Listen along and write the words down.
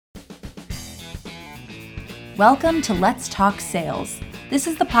Welcome to Let's Talk Sales. This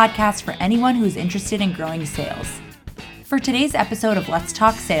is the podcast for anyone who's interested in growing sales. For today's episode of Let's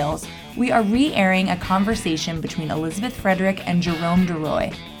Talk Sales, we are re-airing a conversation between Elizabeth Frederick and Jerome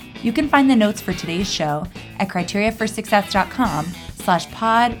DeRoy. You can find the notes for today's show at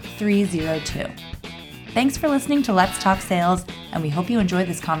criteriaforsuccess.com/pod302. Thanks for listening to Let's Talk Sales, and we hope you enjoy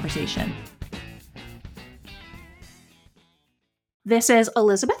this conversation. This is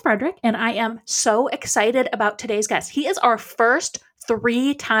Elizabeth Frederick, and I am so excited about today's guest. He is our first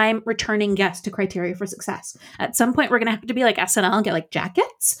 3-time returning guest to Criteria for Success. At some point, we're going to have to be like SNL and get like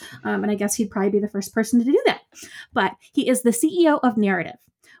jackets, and I guess he'd probably be the first person to do that. But he is the CEO of Narrative,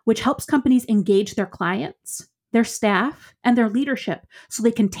 which helps companies engage their clients, their staff, and their leadership so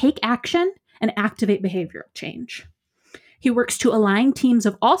they can take action and activate behavioral change. He works to align teams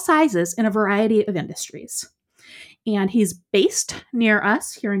of all sizes in a variety of industries. And he's based near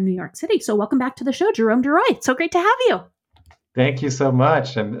us here in New York City. So welcome back to the show, Jerome DeRoy. It's so great to have you. Thank you so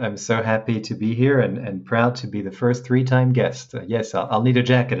much. I'm so happy to be here and proud to be the first 3-time guest. Yes, I'll need a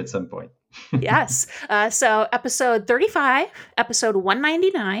jacket at some point. Yes. So episode 35, episode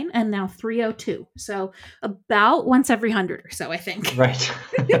 199, and now 302. So about once every 100 or so, I think. Right.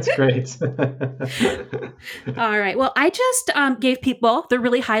 That's great. All right. Well, I just gave people the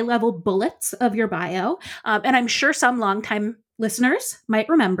really high-level bullets of your bio, and I'm sure some longtime listeners might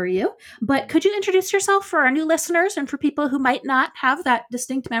remember you. But could you introduce yourself for our new listeners and for people who might not have that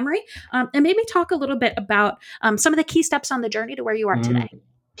distinct memory, and maybe talk a little bit about some of the key steps on the journey to where you are today?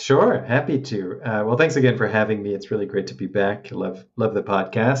 Sure, happy to. Well, thanks again for having me. It's really great to be back. Love the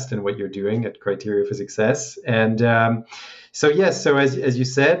podcast and what you're doing at Criteria for Success. And so as you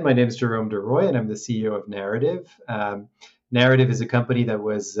said, my name is Jerome DeRoy, and I'm the CEO of Narrative. Narrative is a company that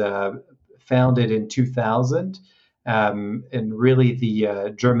was founded in 2000, and really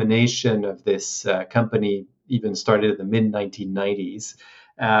the germination of this company even started in the mid-1990s.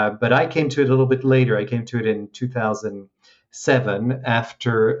 But I came to it a little bit later. I came to it in 2007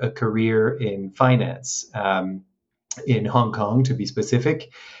 after a career in finance in Hong Kong, to be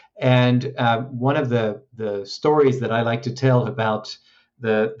specific. And one of the stories that I like to tell about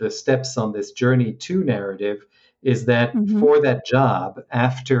the steps on this journey to Narrative is that for that job,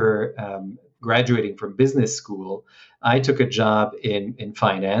 after graduating from business school, I took a job in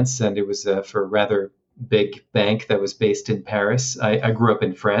finance, and it was for a rather big bank that was based in Paris. I grew up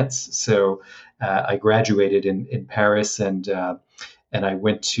in France, so I graduated in Paris, and I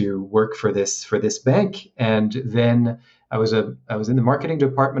went to work for this bank. And then I was in the marketing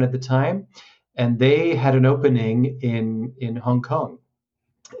department at the time, and they had an opening in Hong Kong,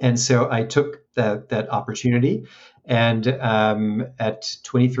 and so I took that opportunity. And at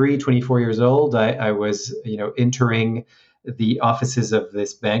 23, 24 years old, I was entering the offices of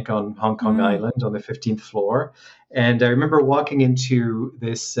this bank on Hong Kong Island on the 15th floor. And I remember walking into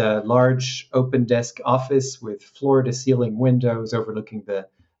this large open desk office with floor to ceiling windows overlooking the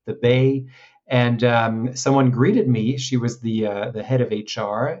bay. And someone greeted me. She was the head of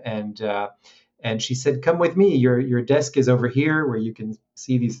HR. And she said, "Come with me. Your desk is over here where you can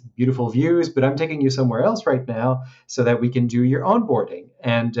see these beautiful views, but I'm taking you somewhere else right now so that we can do your onboarding."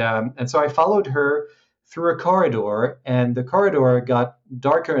 And so I followed her through a corridor, and the corridor got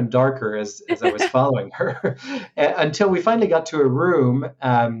darker and darker as I was following her until we finally got to a room,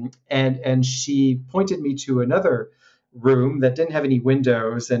 and she pointed me to another room that didn't have any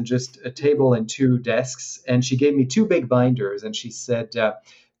windows and just a table and 2 desks. And she gave me 2 big binders, and she said,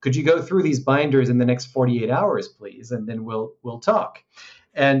 "Could you go through these binders in the next 48 hours, please? And then we'll talk."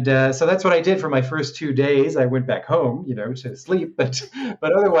 And so that's what I did for my first 2 days. I went back home, to sleep. But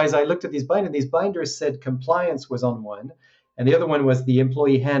otherwise, I looked at these binders. These binders said compliance was on one, and the other one was the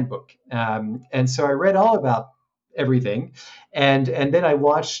employee handbook. And so I read all about everything. And then I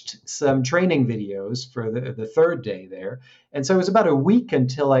watched some training videos for the 3rd day there. And so it was about a week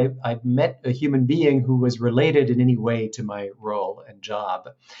until I met a human being who was related in any way to my role and job.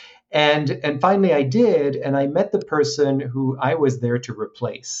 And finally I did, and I met the person who I was there to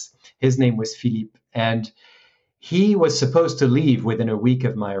replace. His name was Philippe, and he was supposed to leave within a week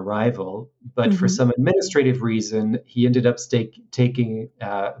of my arrival, but for some administrative reason, he ended up taking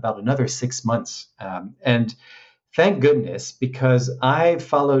about another 6 months. And thank goodness, because I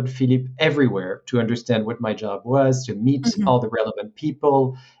followed Philippe everywhere to understand what my job was, to meet all the relevant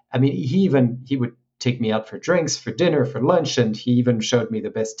people. I mean, he would take me out for drinks, for dinner, for lunch, and he even showed me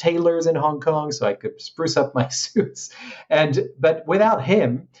the best tailors in Hong Kong so I could spruce up my suits. But without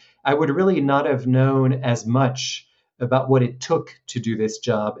him, I would really not have known as much about what it took to do this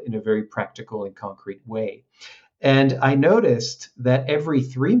job in a very practical and concrete way. And I noticed that every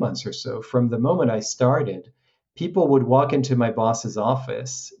 3 months or so, from the moment I started, people would walk into my boss's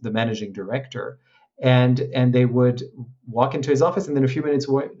office, the managing director, and they would walk into his office and then a few minutes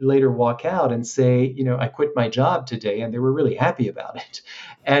later walk out and say, I quit my job today, and they were really happy about it.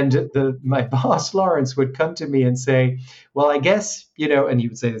 And my boss Lawrence would come to me and say, well, I guess, and he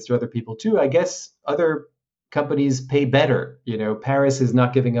would say this to other people too, I guess other companies pay better. Paris is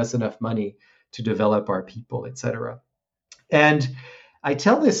not giving us enough money to develop our people, etc. And I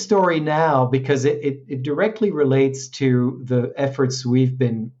tell this story now because it directly relates to the efforts we've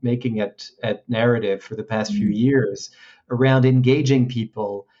been making at Narrative for the past few years around engaging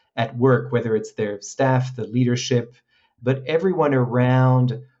people at work, whether it's their staff, the leadership, but everyone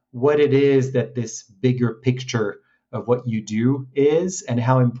around what it is that this bigger picture of what you do is, and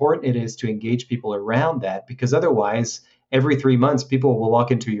how important it is to engage people around that, because otherwise, every 3 months, people will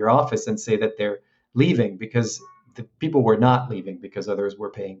walk into your office and say that they're leaving because the people were not leaving because others were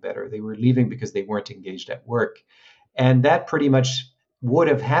paying better. They were leaving because they weren't engaged at work. And that pretty much would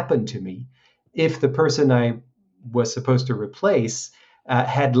have happened to me if the person I was supposed to replace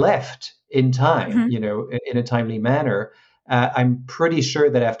had left in time, in a timely manner. I'm pretty sure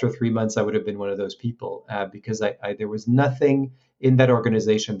that after 3 months, I would have been one of those people because there was nothing in that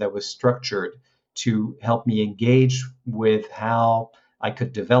organization that was structured to help me engage with how I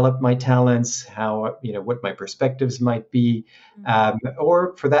could develop my talents, how, what my perspectives might be,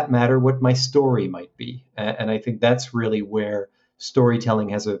 or for that matter, what my story might be. And I think that's really where storytelling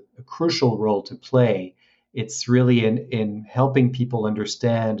has a crucial role to play. It's really in helping people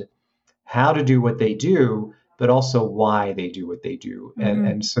understand how to do what they do, but also why they do what they do,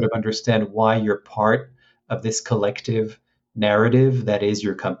 and sort of understand why you're part of this collective narrative that is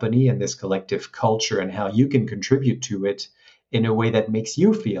your company and this collective culture, and how you can contribute to it in a way that makes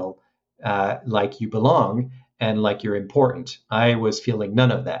you feel like you belong and like you're important. I was feeling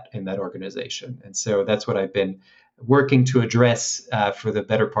none of that in that organization. And so that's what I've been working to address for the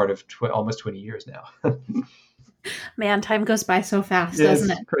better part of almost 20 years now. Man, time goes by so fast,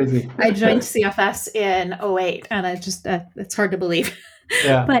 doesn't it? Crazy. I joined CFS in 2008, and I just, it's hard to believe.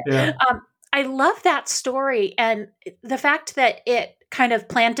 Yeah, but yeah. I love that story and the fact that it kind of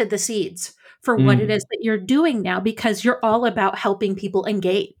planted the seeds for what it is that you're doing now, because you're all about helping people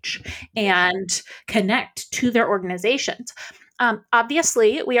engage and connect to their organizations.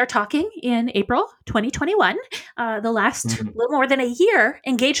 Obviously, we are talking in April 2021. The last little more than a year,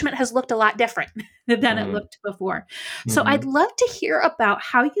 engagement has looked a lot different than it looked before. So I'd love to hear about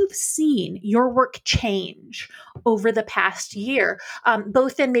how you've seen your work change over the past year,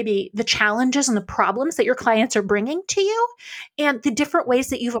 both in maybe the challenges and the problems that your clients are bringing to you, and the different ways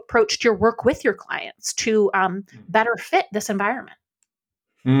that you've approached your work with your clients to better fit this environment.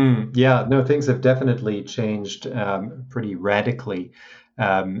 Yeah, no, things have definitely changed pretty radically.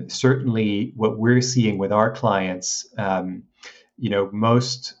 Certainly, what we're seeing with our clients,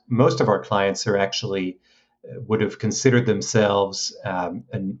 most of our clients are actually would have considered themselves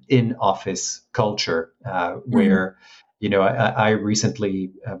an in-office culture where, I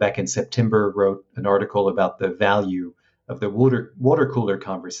recently, back in September, wrote an article about the value of the water cooler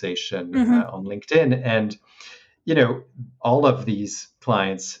conversation on LinkedIn, and all of these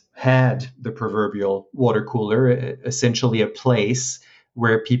clients had the proverbial water cooler, essentially a place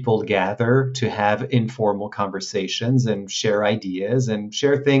where people gather to have informal conversations and share ideas and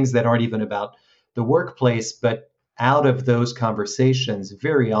share things that aren't even about the workplace. But out of those conversations,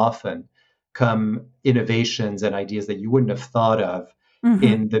 very often come innovations and ideas that you wouldn't have thought of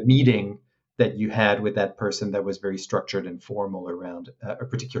in the meeting that you had with that person that was very structured and formal around a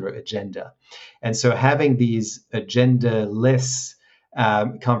particular agenda. And so having these agenda-less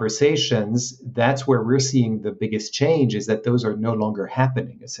conversations, that's where we're seeing the biggest change, is that those are no longer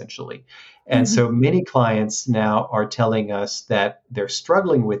happening, essentially. And so many clients now are telling us that they're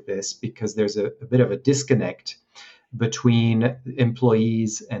struggling with this because there's a bit of a disconnect between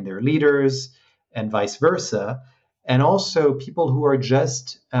employees and their leaders and vice versa. And also people who are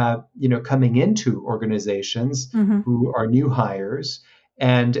just, coming into organizations who are new hires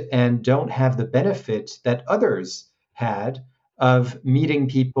and don't have the benefit that others had of meeting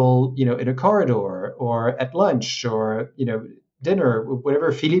people, in a corridor or at lunch or, dinner,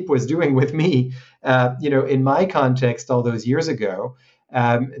 whatever Philippe was doing with me, in my context all those years ago.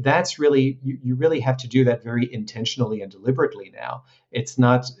 That's really, you really have to do that very intentionally and deliberately now. It's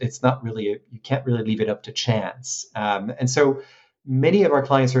not really, you can't really leave it up to chance. And so many of our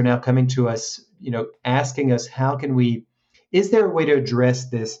clients are now coming to us, asking us, is there a way to address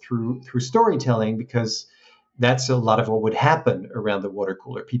this through storytelling? Because that's a lot of what would happen around the water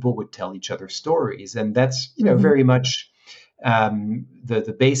cooler. People would tell each other stories. And that's, very much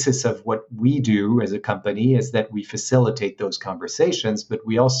the basis of what we do as a company is that we facilitate those conversations, but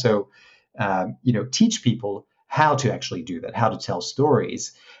we also teach people how to actually do that, how to tell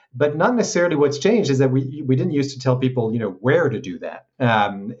stories. But not necessarily what's changed is that we didn't used to tell people, where to do that.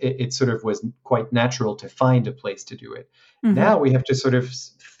 It sort of was quite natural to find a place to do it. Mhm. Now we have to sort of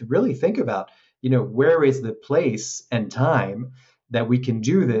really think about, where is the place and time that we can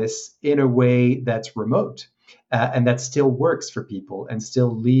do this in a way that's remote and that still works for people and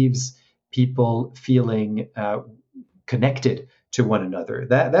still leaves people feeling connected to one another.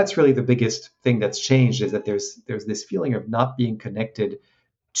 That's really the biggest thing that's changed, is that there's this feeling of not being connected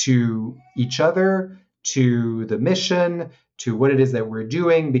to each other, to the mission, to what it is that we're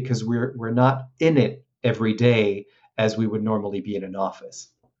doing, because we're not in it every day as we would normally be in an office.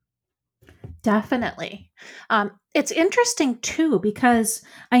 Definitely. It's interesting too, because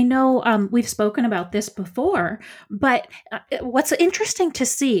I know we've spoken about this before, but what's interesting to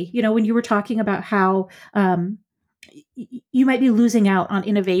see, when you were talking about how you might be losing out on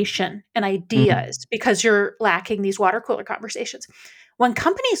innovation and ideas because you're lacking these water cooler conversations. When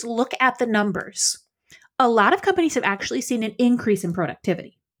companies look at the numbers, a lot of companies have actually seen an increase in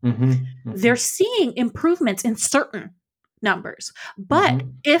productivity. Mm-hmm. Mm-hmm. They're seeing improvements in certain numbers. But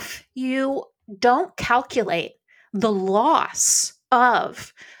if you don't calculate the loss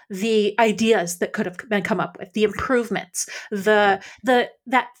of the ideas that could have been come up with, the improvements, that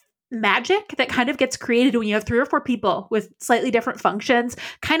magic that kind of gets created when you have 3 or 4 people with slightly different functions,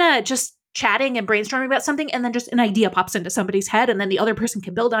 kind of just chatting and brainstorming about something, and then just an idea pops into somebody's head, and then the other person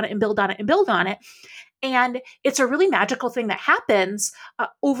can build on it and build on it and build on it. And it's a really magical thing that happens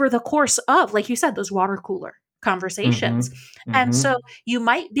over the course of, like you said, those water cooler conversations. And so you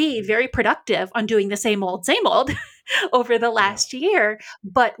might be very productive on doing the same old over the last year,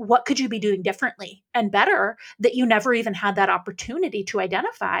 but what could you be doing differently and better that you never even had that opportunity to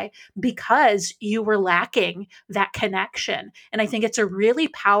identify because you were lacking that connection? And I think it's a really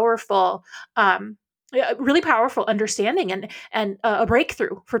powerful understanding and a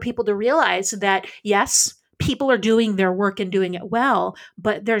breakthrough for people to realize that, yes, people are doing their work and doing it well,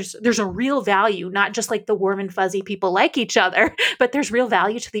 but there's a real value, not just like the warm and fuzzy people like each other, but there's real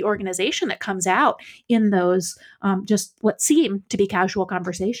value to the organization that comes out in those just what seem to be casual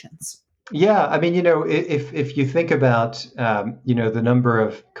conversations. Yeah, I mean, if you think about, the number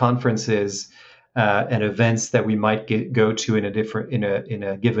of conferences and events that we might go to in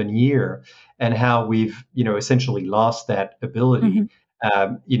a given year, and how we've, essentially lost that ability.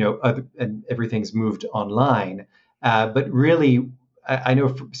 And everything's moved online. But really, I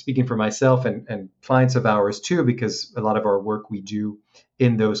know, speaking for myself and clients of ours too, because a lot of our work we do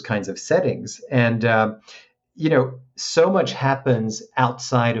in those kinds of settings. And, so much happens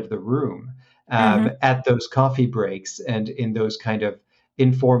outside of the room at those coffee breaks and in those kind of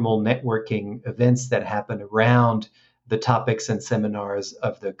informal networking events that happen around the topics and seminars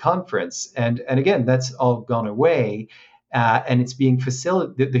of the conference. And again, that's all gone away. And it's being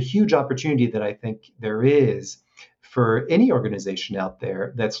facilitated. The huge opportunity that I think there is for any organization out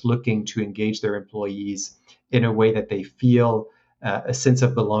there that's looking to engage their employees in a way that they feel a sense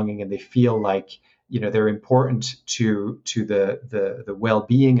of belonging, and they feel like they're important to the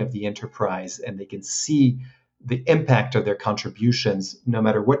well-being of the enterprise, and they can see the impact of their contributions no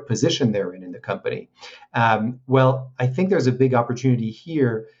matter what position they're in the company. Well, I think there's a big opportunity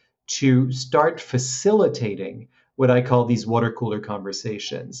here to start facilitating what I call these water cooler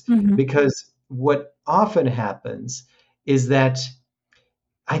conversations. Because what often happens is that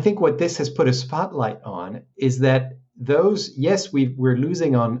I think what this has put a spotlight on is that yes, we're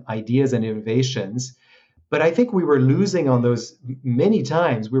losing on ideas and innovations, but I think we were losing on those many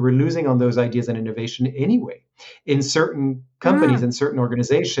times. We were losing on those ideas and innovation anyway in certain companies and certain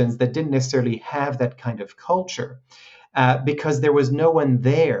organizations that didn't necessarily have that kind of culture because there was no one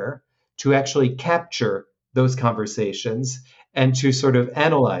there to actually capture those conversations and to sort of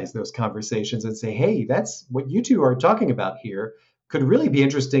analyze those conversations and say, hey, that's what you two are talking about here could really be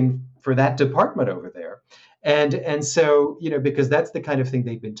interesting for that department over there. And so, because that's the kind of thing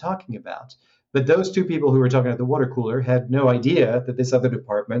they've been talking about. But those 2 people who were talking at the water cooler had no idea that this other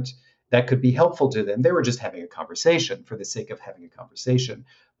department that could be helpful to them. They were just having a conversation for the sake of having a conversation.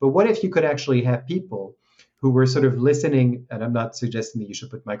 But what if you could actually have people who were sort of listening, and I'm not suggesting that you should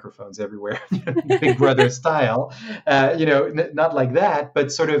put microphones everywhere, Big Brother style, not like that,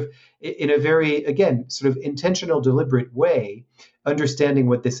 but sort of in a very, again, sort of intentional, deliberate way, understanding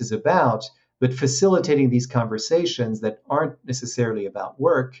what this is about, but facilitating these conversations that aren't necessarily about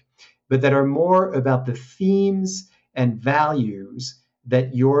work, but that are more about the themes and values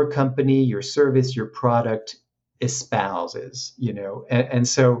that your company, your service, your product espouses, and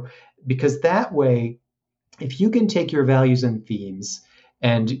so because that way, if you can take your values and themes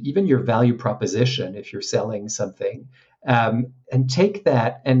and even your value proposition, if you're selling something, and take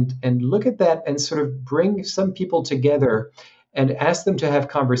that and look at that and sort of bring some people together and ask them to have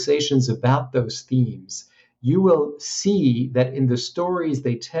conversations about those themes, you will see that in the stories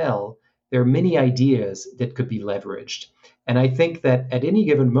they tell, there are many ideas that could be leveraged. And I think that at any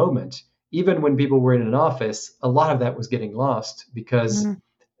given moment, even when people were in an office, a lot of that was getting lost because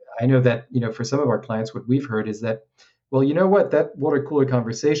I know that, for some of our clients, what we've heard is that, well, you know what, that water cooler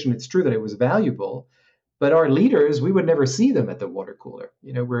conversation, it's true that it was valuable, but our leaders, we would never see them at the water cooler.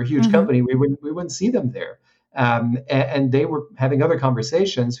 We're a huge company. We wouldn't see them there. And they were having other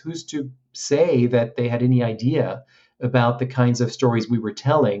conversations. Who's to say that they had any idea about the kinds of stories we were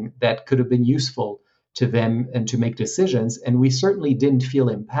telling that could have been useful to them and to make decisions? And we certainly didn't feel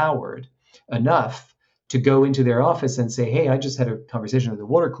empowered enough to go into their office and say, hey, I just had a conversation with the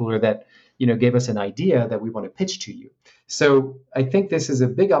water cooler that, gave us an idea that we want to pitch to you. So I think this is a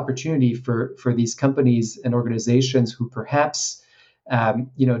big opportunity for these companies and organizations who perhaps,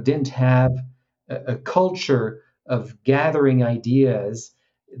 didn't have a culture of gathering ideas.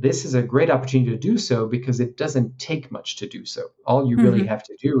 This is a great opportunity to do so because it doesn't take much to do so. All you really have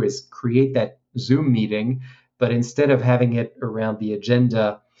to do is create that Zoom meeting, but instead of having it around the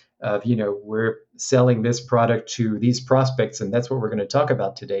agenda of, we're selling this product to these prospects, and that's what we're going to talk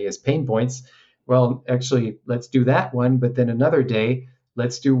about today is pain points. Well, actually, let's do that one. But then another day,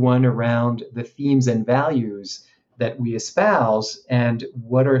 let's do one around the themes and values that we espouse. And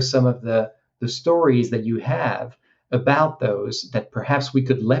what are some of the stories that you have about those that perhaps we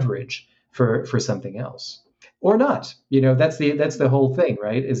could leverage for something else or not? That's the whole thing,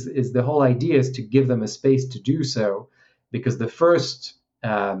 right? Is the whole idea is to give them a space to do so, because the first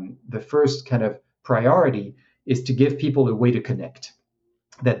kind of priority is to give people a way to connect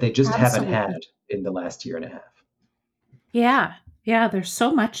that they just haven't had in the last year and a half. Yeah. There's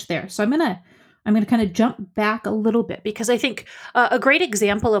so much there. So I'm gonna kind of jump back a little bit because I think a great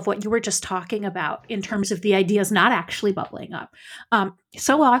example of what you were just talking about in terms of the ideas not actually bubbling up.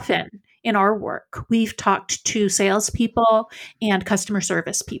 So often in our work, we've talked to salespeople and customer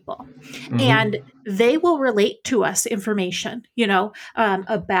service people, and they will relate to us information,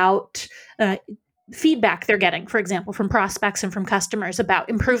 about feedback they're getting, for example, from prospects and from customers about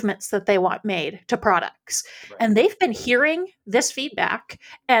improvements that they want made to products. Right. And they've been hearing this feedback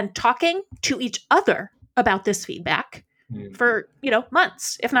and talking to each other about this feedback for,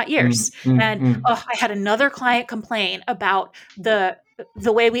 months, if not years. I had another client complain about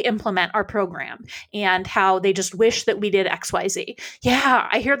the way we implement our program and how they just wish that we did XYZ. Yeah,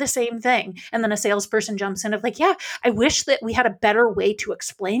 I hear the same thing. And then a salesperson jumps in of like, yeah, I wish that we had a better way to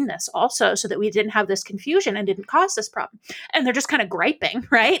explain this also so that we didn't have this confusion and didn't cause this problem. And they're just kind of griping,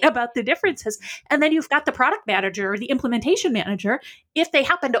 right, about the differences. And then you've got the product manager or the implementation manager. If they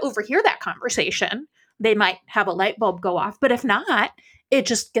happen to overhear that conversation, they might have a light bulb go off. But if not, it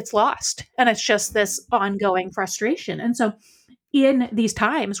just gets lost. And it's just this ongoing frustration. And so in these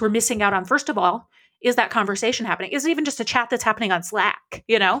times, we're missing out on, first of all, is that conversation happening? Is it even just a chat that's happening on Slack,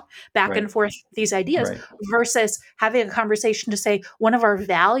 back and forth these ideas versus having a conversation to say one of our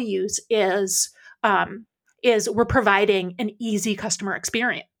values is we're providing an easy customer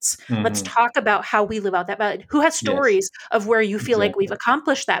experience. Let's talk about how we live out that value. Who has stories of where you feel like we've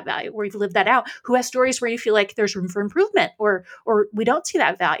accomplished that value, where we've lived that out? Who has stories where you feel like there's room for improvement or we don't see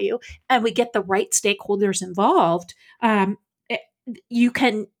that value? And we get the right stakeholders involved. You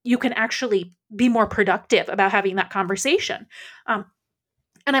can actually be more productive about having that conversation. And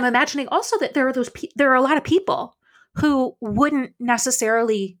I'm imagining also that there are a lot of people who wouldn't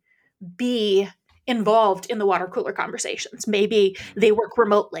necessarily be involved in the water cooler conversations. Maybe they work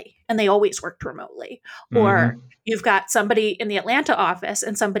remotely and they always worked remotely. Or you've got somebody in the Atlanta office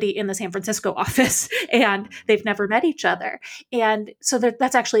and somebody in the San Francisco office and they've never met each other. And so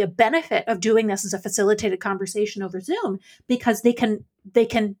that's actually a benefit of doing this as a facilitated conversation over Zoom, because they can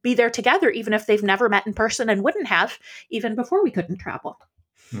be there together even if they've never met in person and wouldn't have even before we couldn't travel.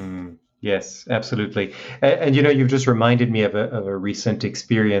 Yes, absolutely. And you've just reminded me of a recent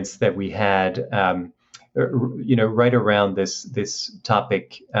experience that we had, right around this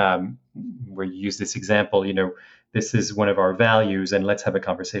topic, where you use this example. This is one of our values, and let's have a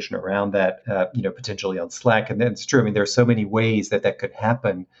conversation around that. Potentially on Slack, and that's true. I mean, there are so many ways that could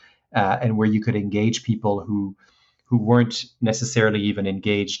happen, and where you could engage people who weren't necessarily even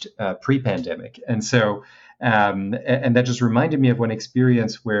engaged pre-pandemic, and so and that just reminded me of one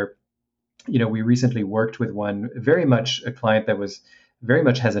experience where. We recently worked with one, very much a client that was very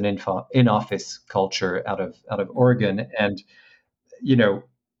much has an in-office culture out of Oregon, and you know,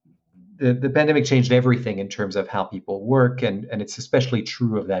 the pandemic changed everything in terms of how people work, and it's especially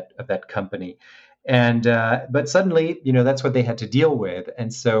true of that company. And but suddenly, that's what they had to deal with.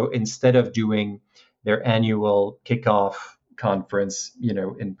 And so instead of doing their annual kickoff conference,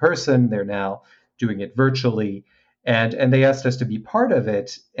 in person, they're now doing it virtually. And they asked us to be part of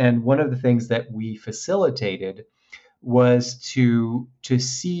it. And one of the things that we facilitated was to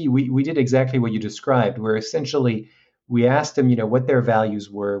see, we did exactly what you described, where essentially we asked them, what their values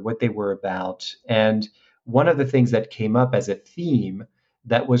were, what they were about. And one of the things that came up as a theme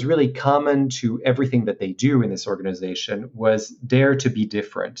that was really common to everything that they do in this organization was dare to be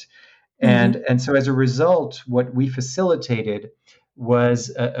different. And so as a result, what we facilitated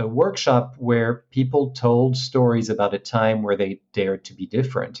was a workshop where people told stories about a time where they dared to be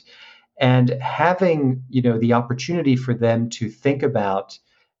different, and having the opportunity for them to think about,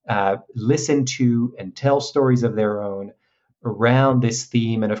 listen to, and tell stories of their own around this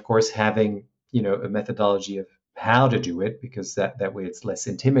theme, and of course having a methodology of how to do it, because that way it's less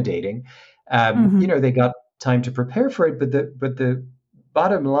intimidating. They got time to prepare for it, but the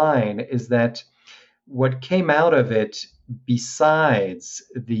bottom line is that what came out of it, besides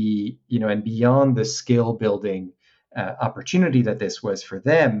the and beyond the skill building opportunity that this was for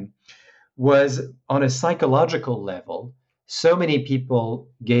them, was on a psychological level. So many people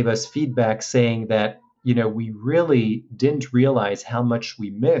gave us feedback saying that, we really didn't realize how much we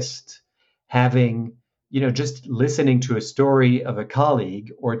missed having, just listening to a story of a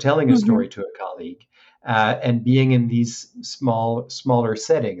colleague or telling a story to a colleague, and being in these smaller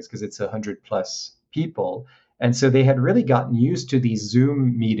settings, because it's 100 plus people. And so they had really gotten used to these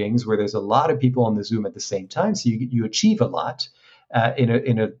Zoom meetings where there's a lot of people on the Zoom at the same time. So you achieve a lot.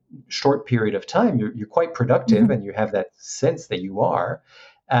 In a short period of time, you're quite productive, and you have that sense that you are.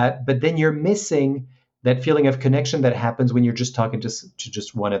 But then you're missing that feeling of connection that happens when you're just talking to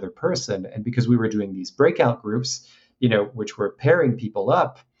just one other person. And because we were doing these breakout groups, which were pairing people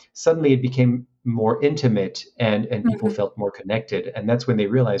up, suddenly it became more intimate, and people felt more connected. And that's when they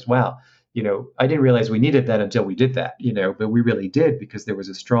realized, wow, I didn't realize we needed that until we did that, but we really did, because there was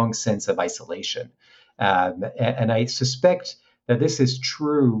a strong sense of isolation. And I suspect that this is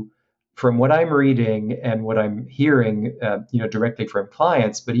true from what I'm reading and what I'm hearing, directly from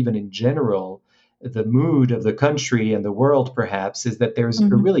clients, but even in general, the mood of the country and the world perhaps is that there's a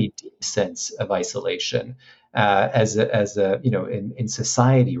really deep sense of isolation as a in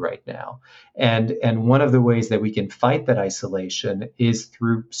society right now. And one of the ways that we can fight that isolation is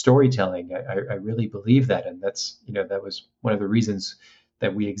through storytelling. I really believe that, and that's that was one of the reasons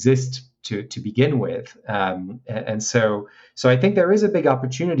that we exist to begin with. And so I think there is a big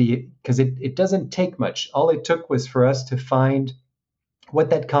opportunity, because it doesn't take much. All it took was for us to find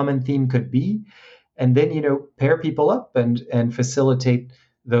what that common theme could be, and then pair people up and facilitate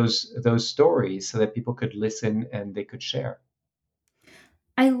those stories so that people could listen and they could share.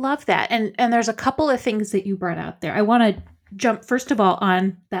 I love that. And there's a couple of things that you brought out there. I want to jump first of all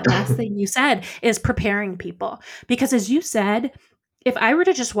on that last thing you said, is preparing people. Because as you said, if I were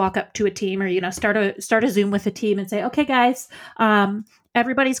to just walk up to a team, or start a Zoom with a team and say, okay guys,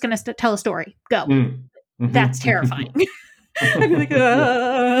 everybody's going to tell a story, go. That's terrifying. I'd be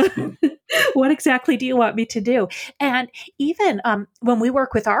like, what exactly do you want me to do? And even when we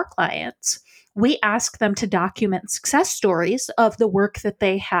work with our clients, we ask them to document success stories of the work that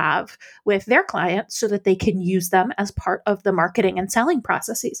they have with their clients, so that they can use them as part of the marketing and selling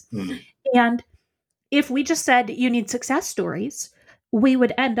processes. And if we just said you need success stories, we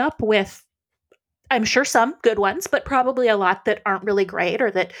would end up with, I'm sure, some good ones, but probably a lot that aren't really great, or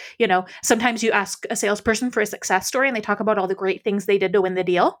that, sometimes you ask a salesperson for a success story and they talk about all the great things they did to win the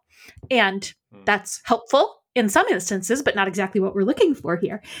deal. And that's helpful in some instances, but not exactly what we're looking for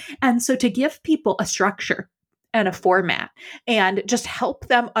here. And so to give people a structure and a format, and just help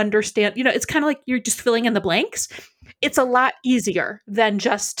them understand, it's kind of like you're just filling in the blanks. It's a lot easier than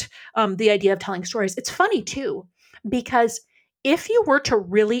just the idea of telling stories. It's funny too, because if you were to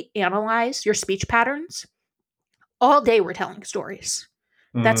really analyze your speech patterns, all day we're telling stories.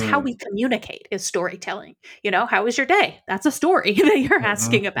 That's how we communicate, is storytelling. How was your day? That's a story that you're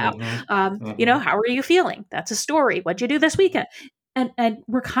asking about. How are you feeling? That's a story. What'd you do this weekend? And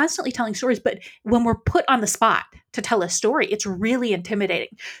we're constantly telling stories, but when we're put on the spot to tell a story, it's really intimidating.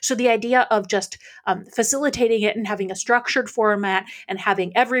 So the idea of just facilitating it and having a structured format and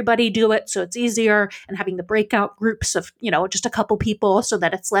having everybody do it so it's easier, and having the breakout groups of, just a couple people so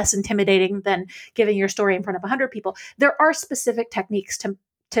that it's less intimidating than giving your story in front of 100 people. There are specific techniques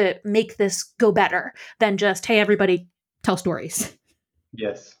to make this go better than just, hey, everybody tell stories.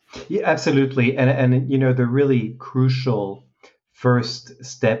 Yes. Yeah, absolutely. And the really crucial first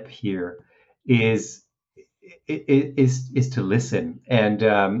step here is is to listen.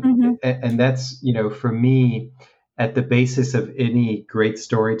 Hmm. And that's, for me, at the basis of any great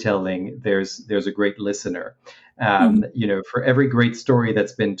storytelling, there's a great listener. Hmm. For every great story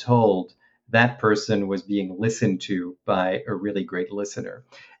that's been told, that person was being listened to by a really great listener.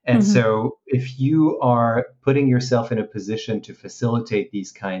 And Hmm. so, if you are putting yourself in a position to facilitate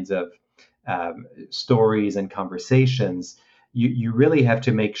these kinds of stories and conversations, you really have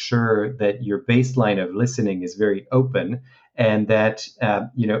to make sure that your baseline of listening is very open, and that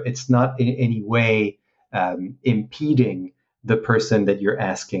it's not in any way impeding the person that you're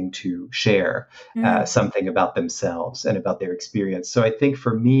asking to share Mm. something about themselves and about their experience. So I think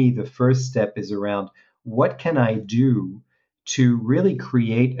for me, the first step is around what can I do to really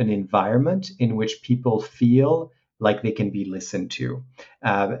create an environment in which people feel like they can be listened to,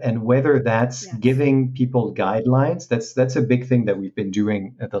 and whether that's Yes. giving people guidelines. That's a big thing that we've been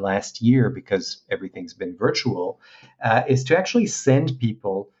doing the last year because everything's been virtual, is to actually send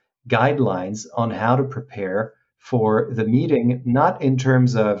people guidelines on how to prepare for the meeting, not in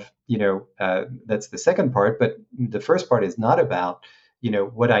terms of, that's the second part, but the first part is not about,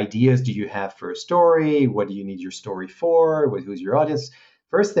 what ideas do you have for a story? What do you need your story for? Who's your audience?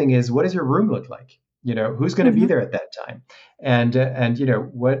 First thing is, what does your room look like? Who's going to be Hmm. there at that time? And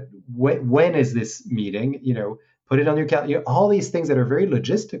when is this meeting? Put it on your calendar. All these things that are very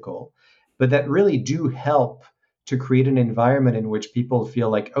logistical, but that really do help to create an environment in which people feel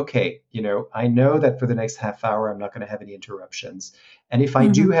like, okay, I know that for the next half hour I'm not going to have any interruptions, and if I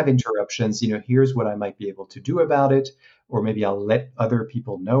do Hmm. have interruptions, here's what I might be able to do about it, or maybe I'll let other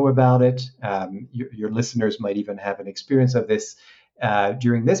people know about it. Your listeners might even have an experience of this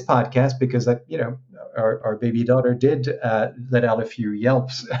during this podcast, because our baby daughter did let out a few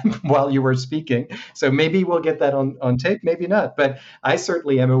yelps while you were speaking. So maybe we'll get that on tape, maybe not. But I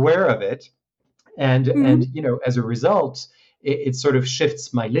certainly am aware of it, and Hmm. as a result, it sort of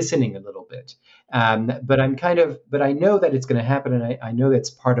shifts my listening a little bit. But I know that it's going to happen, and I know that's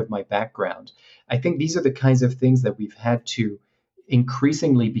part of my background. I think these are the kinds of things that we've had to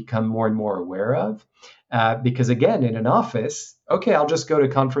increasingly become more and more aware of, because again, in an office, okay, I'll just go to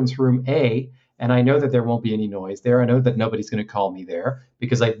conference room A, and I know that there won't be any noise there. I know that nobody's going to call me there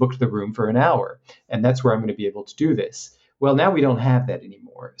because I booked the room for an hour, and that's where I'm going to be able to do this. Well, now we don't have that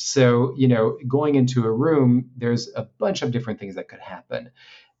anymore. So, going into a room, there's a bunch of different things that could happen.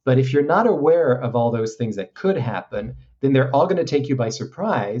 But if you're not aware of all those things that could happen, then they're all going to take you by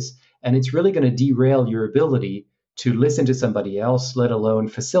surprise. And it's really going to derail your ability to listen to somebody else, let alone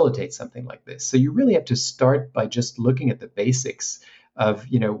facilitate something like this. So you really have to start by just looking at the basics of,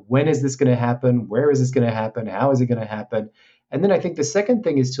 when is this going to happen? Where is this going to happen? How is it going to happen? And then I think the second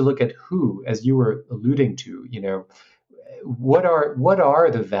thing is to look at who, as you were alluding to, what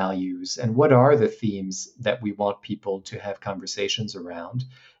are the values and what are the themes that we want people to have conversations around,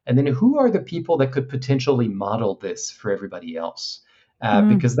 and then who are the people that could potentially model this for everybody else, Mm.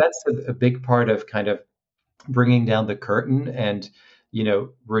 because that's a big part of kind of bringing down the curtain and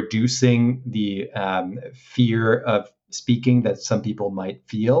reducing the fear of speaking that some people might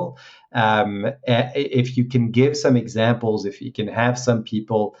feel. If you can give some examples, if you can have some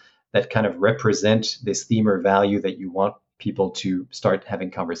people that kind of represent this theme or value that you want people to start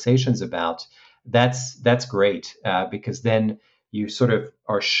having conversations about, that's great, because then you sort of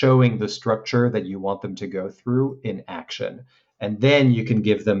are showing the structure that you want them to go through in action. And then you can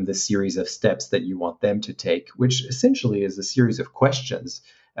give them the series of steps that you want them to take, which essentially is a series of questions,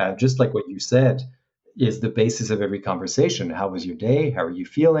 just like what you said is the basis of every conversation. How was your day? How are you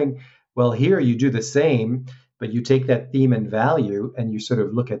feeling? Well, here you do the same, but you take that theme and value and you sort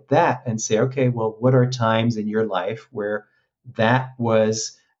of look at that and say, okay, well, what are times in your life where that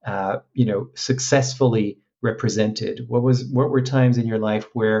was, successfully represented? What were times in your life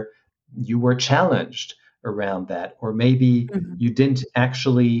where you were challenged around that, or maybe Mhm. you didn't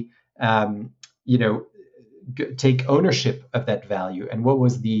actually, um, you know, take ownership of that value, and what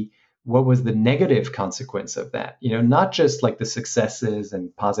was the negative consequence of that? Not just like the successes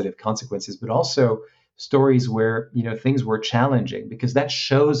and positive consequences, but also stories where things were challenging, because that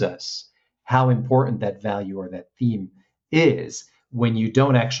shows us how important that value or that theme is. When you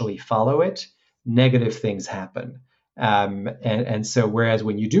don't actually follow it, negative things happen. And so, whereas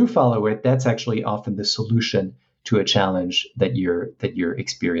when you do follow it, that's actually often the solution to a challenge that you're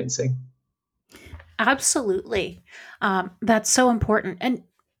experiencing. Absolutely. That's so important. And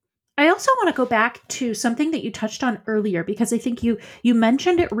I also want to go back to something that you touched on earlier, because I think you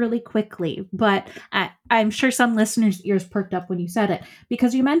mentioned it really quickly, but I'm sure some listeners' ears perked up when you said it,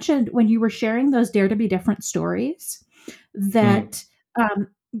 because you mentioned when you were sharing those Dare to Be Different stories Mm, that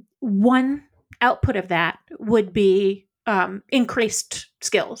one output of that would be increased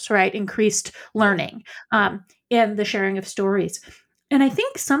skills, right? Increased yeah. learning, and the sharing of stories. And I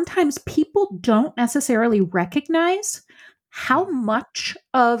think sometimes people don't necessarily recognize how Mm, much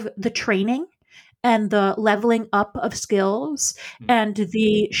of the training and the leveling up of skills mm, and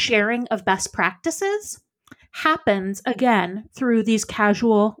the sharing of best practices happens again through these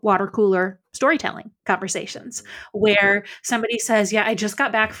casual water cooler storytelling conversations where somebody says, yeah, I just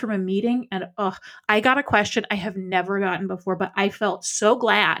got back from a meeting and I got a question I have never gotten before, but I felt so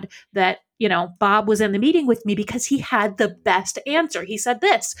glad that Bob was in the meeting with me because he had the best answer. He said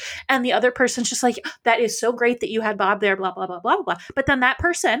this, and the other person's just like, that is so great that you had Bob there, blah blah blah blah blah. But then that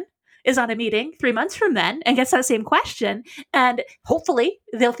person is on a meeting 3 months from then and gets that same question, and hopefully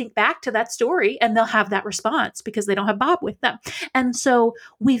they'll think back to that story and they'll have that response because they don't have Bob with them. And so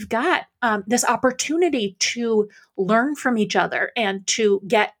we've got this opportunity to learn from each other and to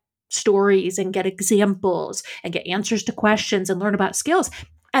get stories and get examples and get answers to questions and learn about skills.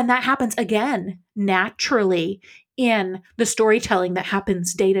 And that happens again naturally in the storytelling that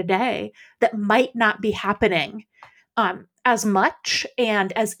happens day to day that might not be happening as much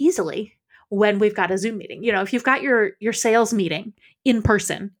and as easily when we've got a Zoom meeting. If you've got your sales meeting in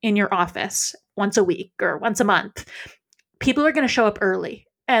person in your office once a week or once a month, people are going to show up early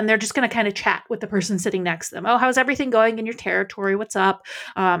and they're just going to kind of chat with the person sitting next to them. Oh, how's everything going in your territory? What's up?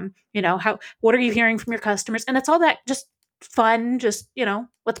 What are you hearing from your customers? And it's all that just fun, just,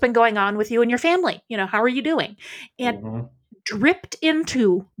 what's been going on with you and your family? How are you doing? And mhm. dripped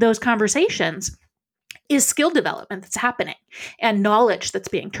into those conversations is skill development that's happening and knowledge that's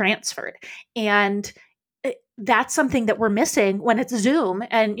being transferred. And that's something that we're missing when it's Zoom.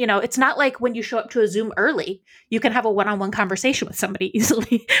 And, it's not like when you show up to a Zoom early, you can have a one-on-one conversation with somebody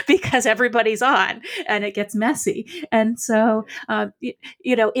easily because everybody's on and it gets messy. And so, and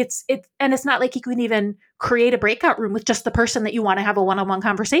it's not like you can even create a breakout room with just the person that you want to have a one-on-one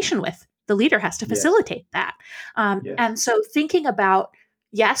conversation with. The leader has to Yes, facilitate that. And yes. so thinking about,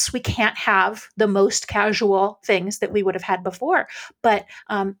 yes, we can't have the most casual things that we would have had before, but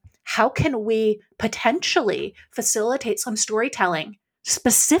how can we potentially facilitate some storytelling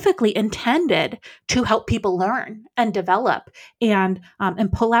specifically intended to help people learn and develop and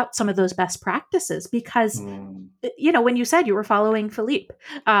pull out some of those best practices? Because Mm, when you said you were following Philippe,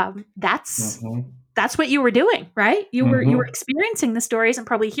 that's mhm, that's what you were doing, right? You were mhm. experiencing the stories and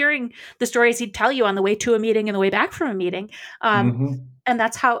probably hearing the stories he'd tell you on the way to a meeting and the way back from a meeting, um, Mhm. and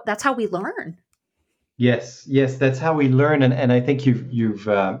that's how we learn. Yes, yes, that's how we learn, and I think you've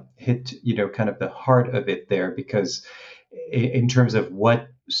hit kind of the heart of it there because in terms of what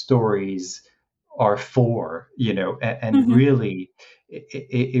stories are for, and Hmm. really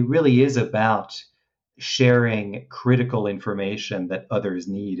it really is about sharing critical information that others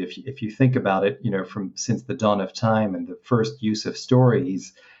need. If you think about it, from since the dawn of time and the first use of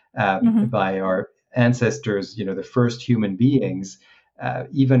stories Hmm. by our ancestors, the first human beings,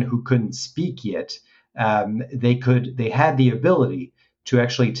 even who couldn't speak yet, they had the ability to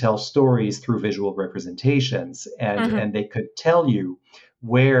actually tell stories through visual representations, and Hmm. they could tell you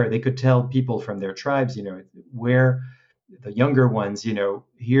where they could tell people from their tribes, where the younger ones,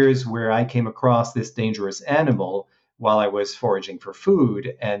 here's where I came across this dangerous animal while I was foraging for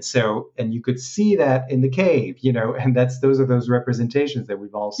food. And you could see that in the cave, and those are those representations that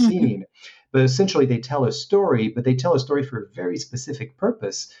we've all Hmm. seen. But essentially, they tell a story, but they tell a story for a very specific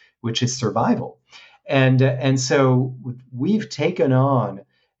purpose, which is survival. And so we've taken on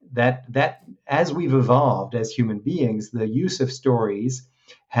that as we've evolved as human beings, the use of stories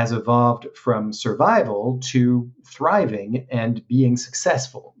has evolved from survival to thriving and being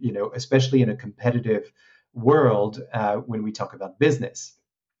successful, especially in a competitive world when we talk about business.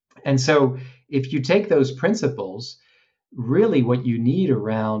 And so, if you take those principles, really what you need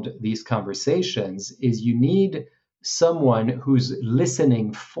around these conversations is you need someone who's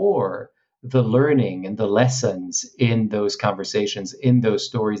listening for the learning and the lessons in those conversations, in those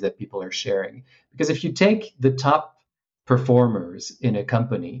stories that people are sharing. Because if you take the top performers in a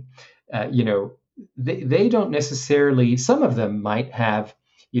company, they don't necessarily, some of them might have,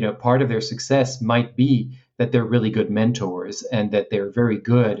 part of their success might be that they're really good mentors and that they're very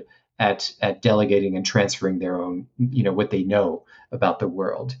good at delegating and transferring their own, what they know about the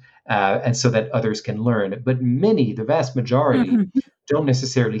world, and so that others can learn. But many, the vast majority, Hmm. don't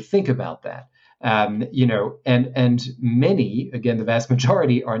necessarily think about that. And many, again, the vast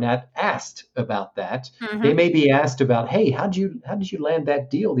majority are not asked about that. Mm-hmm. They may be asked about, hey, how did you land that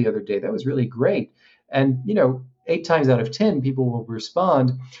deal the other day? That was really great. And 8 times out of 10, people will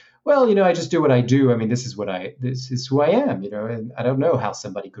respond, well, I just do what I do. I mean, this is who I am, and I don't know how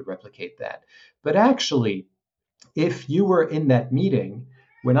somebody could replicate that. But actually, if you were in that meeting,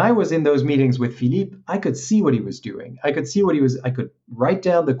 when I was in those meetings with Philippe, I could see what he was doing. I could write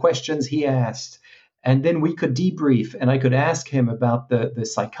down the questions he asked, and then we could debrief, and I could ask him about the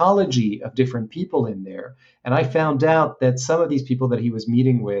psychology of different people in there. And I found out that some of these people that he was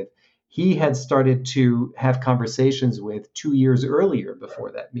meeting with, he had started to have conversations with 2 years earlier before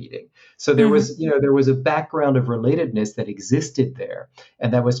that meeting. So there was, there was a background of relatedness that existed there,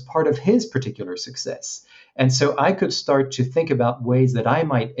 and that was part of his particular success. And so I could start to think about ways that I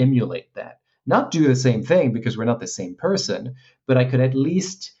might emulate that. Not do the same thing because we're not the same person, but I could at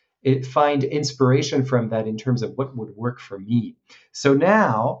least find inspiration from that in terms of what would work for me. So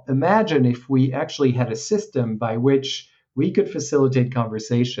now imagine if we actually had a system by which we could facilitate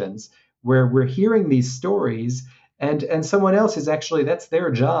conversations where we're hearing these stories and someone else is actually, that's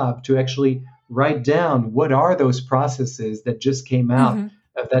their job to actually write down what are those processes that just came out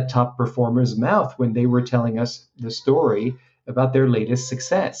of that top performer's mouth when they were telling us the story about their latest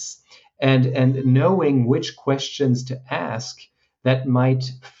success, and knowing which questions to ask that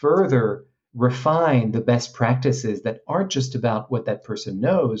might further refine the best practices that aren't just about what that person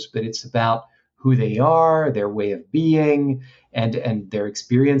knows, but it's about who they are, their way of being, and their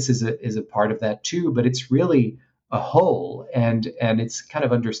experience is a part of that too. But it's really a whole, and it's kind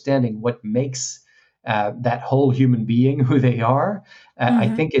of understanding what makes that whole human being who they are. I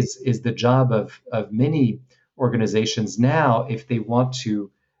think is the job of many organizations now if they want to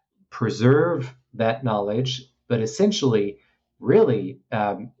preserve that knowledge, but essentially really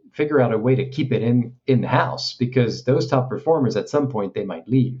figure out a way to keep it in house, because those top performers at some point they might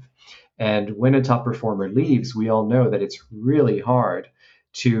leave. And when a top performer leaves, we all know that it's really hard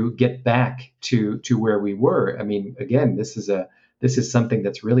to get back to where we were. I mean, again, this is something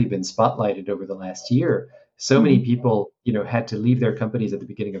that's really been spotlighted over the last year. So many people, had to leave their companies at the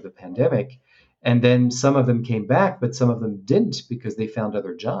beginning of the pandemic. And then some of them came back, but some of them didn't because they found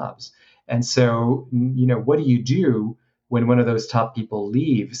other jobs. And so, what do you do when one of those top people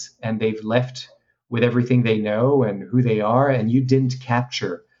leaves and they've left with everything they know and who they are, and you didn't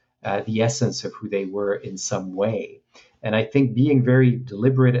capture the essence of who they were in some way? And I think being very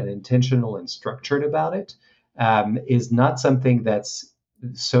deliberate and intentional and structured about it is not something that's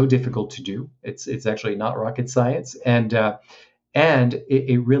so difficult to do. It's actually not rocket science, and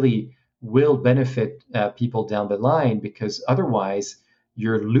it really will benefit people down the line, because otherwise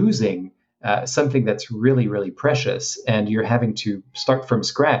you're losing something that's really, really precious, and you're having to start from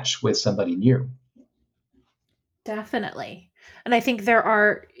scratch with somebody new. Definitely. And I think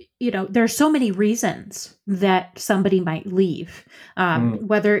there's so many reasons that somebody might leave,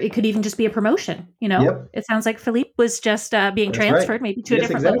 whether it could even just be a promotion. Yep. It sounds like Philippe was just being transferred maybe to a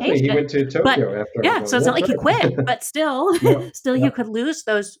different location. He went to Tokyo after. So it's not like he quit, but still, you could lose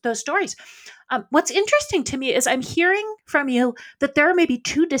those stories. What's interesting to me is I'm hearing from you that there are maybe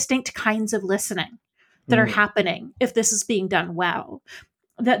 2 distinct kinds of listening that are happening if this is being done well.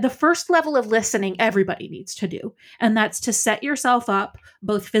 The first level of listening everybody needs to do, and that's to set yourself up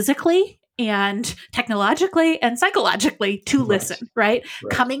both physically and technologically and psychologically to listen, right?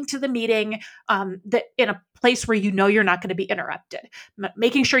 Coming to the meeting that in a place where you're not going to be interrupted,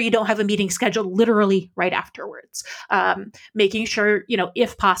 making sure you don't have a meeting scheduled literally right afterwards, making sure,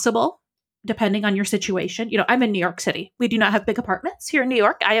 if possible, depending on your situation. I'm in New York City. We do not have big apartments here in New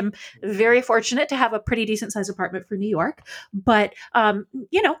York. I am very fortunate to have a pretty decent sized apartment for New York, but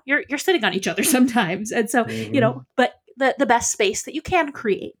you're sitting on each other sometimes. And so, but the best space that you can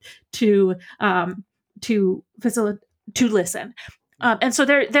create to facilitate, to listen. And so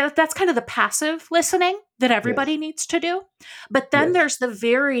that's kind of the passive listening that everybody needs to do. But then there's the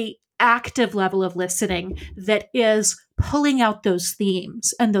very active level of listening that is pulling out those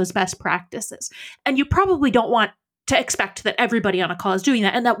themes and those best practices. And you probably don't want to expect that everybody on a call is doing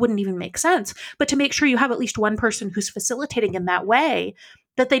that, and that wouldn't even make sense. But to make sure you have at least one person who's facilitating in that way,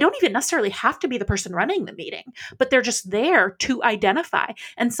 that they don't even necessarily have to be the person running the meeting, but they're just there to identify.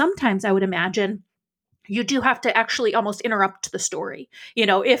 And sometimes I would imagine you do have to actually almost interrupt the story.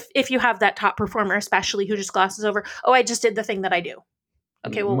 If you have that top performer, especially, who just glosses over, oh, I just did the thing that I do.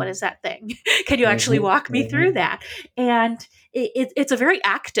 Okay, well, what is that thing? Can you actually walk me through that? And it's a very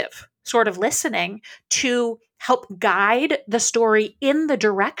active sort of listening to help guide the story in the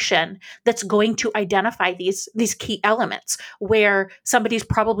direction that's going to identify these key elements where somebody's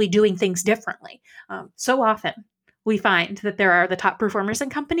probably doing things differently. So often we find that there are the top performers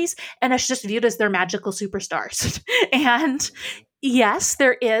in companies, and it's just viewed as their magical superstars. And yes,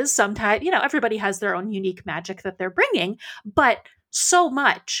 there is sometimes, everybody has their own unique magic that they're bringing, but so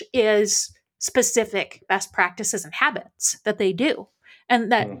much is specific best practices and habits that they do.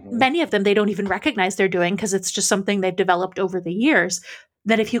 And that many of them they don't even recognize they're doing because it's just something they've developed over the years.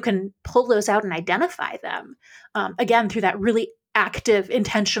 That if you can pull those out and identify them, again, through that really active,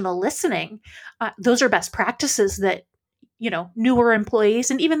 intentional listening, those are best practices that, newer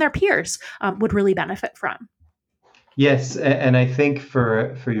employees and even their peers would really benefit from. Yes, and I think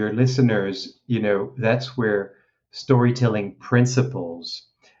for your listeners, that's where storytelling principles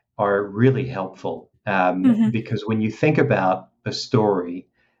are really helpful. Because when you think about a story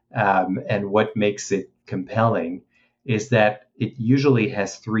and what makes it compelling, is that it usually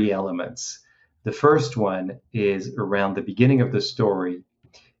has three elements. The first one is around the beginning of the story.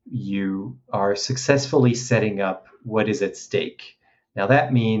 You are successfully setting up what is at stake. Now,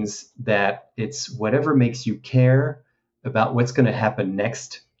 that means that it's whatever makes you care about what's going to happen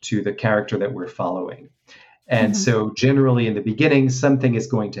next to the character that we're following. And so generally in the beginning, something is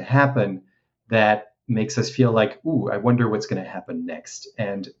going to happen that makes us feel like, ooh, I wonder what's going to happen next.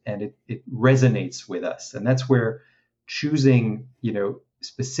 And it resonates with us. And that's where choosing,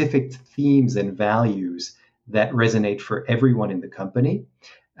 specific themes and values that resonate for everyone in the company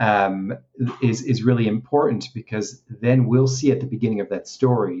is really important, because then we'll see at the beginning of that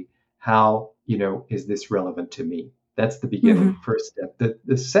story how, is this relevant to me? That's the beginning, first step.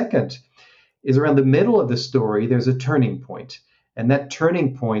 The second is around the middle of the story, there's a turning point. And that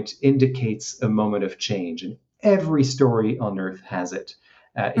turning point indicates a moment of change. And every story on earth has it.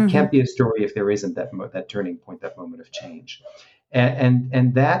 It can't be a story if there isn't that turning point, that moment of change.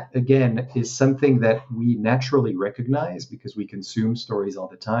 And that, again, is something that we naturally recognize because we consume stories all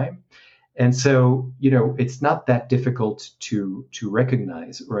the time. And so, it's not that difficult to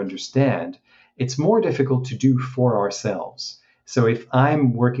recognize or understand. It's more difficult to do for ourselves. So if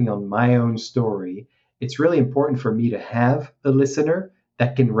I'm working on my own story, it's really important for me to have a listener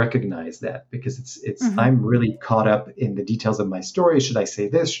that can recognize that, because I'm really caught up in the details of my story. Should I say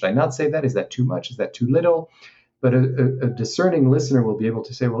this? Should I not say that? Is that too much? Is that too little? But a discerning listener will be able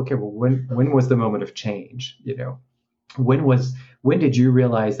to say, well, when was the moment of change? When did you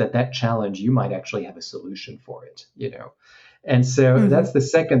realize that challenge, you might actually have a solution for it? And so that's the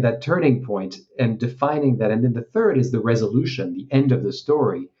second, that turning point, and defining that. And then the third is the resolution. The end of the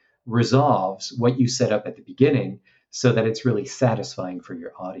story resolves what you set up at the beginning so that it's really satisfying for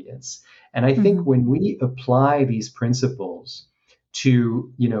your audience. And I think when we apply these principles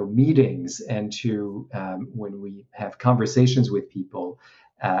to, meetings and to when we have conversations with people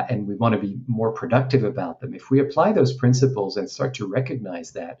and we want to be more productive about them, if we apply those principles and start to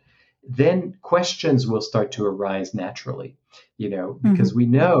recognize that, then questions will start to arise naturally, because we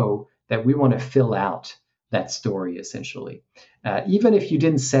know that we want to fill out that story, essentially. Even if you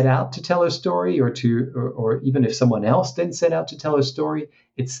didn't set out to tell a story, or even if someone else didn't set out to tell a story,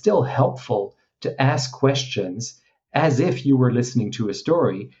 it's still helpful to ask questions as if you were listening to a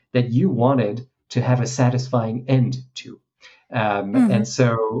story that you wanted to have a satisfying end to. And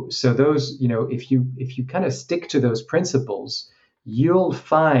so those, if you kind of stick to those principles, you'll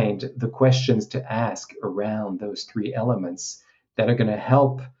find the questions to ask around those three elements that are going to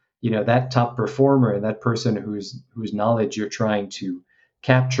help, that top performer, that person whose knowledge you're trying to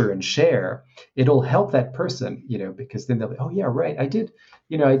capture and share. It'll help that person, because then they'll be, oh yeah, right, I did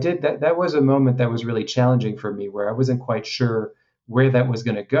that. That was a moment that was really challenging for me, where I wasn't quite sure where that was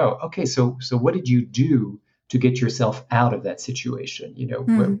going to go. Okay, so what did you do to get yourself out of that situation?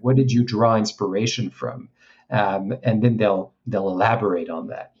 What did you draw inspiration from? And then they'll elaborate on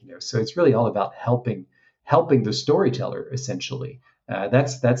that. So it's really all about helping the storyteller, essentially.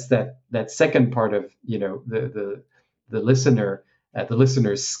 That's that second part of the listener, the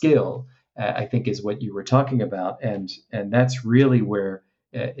listener's skill. I think is what you were talking about, and that's really where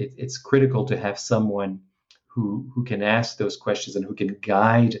it's critical to have someone who can ask those questions and who can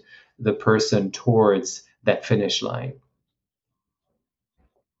guide the person towards that finish line.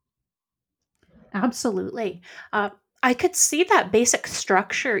 Absolutely. I could see that basic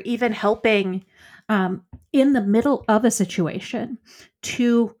structure even helping in the middle of a situation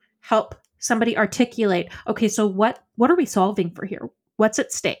to help somebody articulate, okay, so what are we solving for here? what's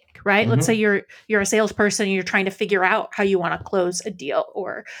at stake, right? Let's say you're a salesperson and you're trying to figure out how you want to close a deal,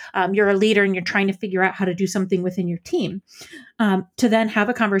 or you're a leader and you're trying to figure out how to do something within your team. To then have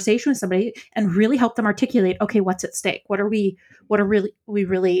a conversation with somebody and really help them articulate, okay, what's at stake? What are we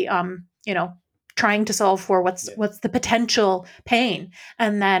really trying to solve for? What's the potential pain?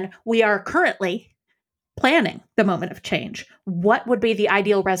 And then we are currently planning the moment of change. What would be the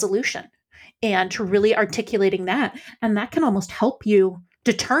ideal resolution? And to really articulating that. And that can almost help you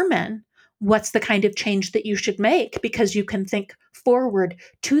determine what's the kind of change that you should make, because you can think forward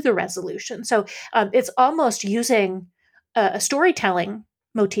to the resolution. So it's almost using a storytelling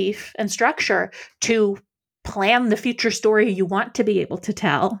motif and structure to plan the future story you want to be able to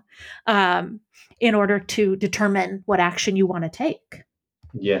tell in order to determine what action you want to take.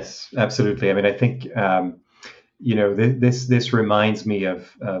 Yes, absolutely. I mean, I think this reminds me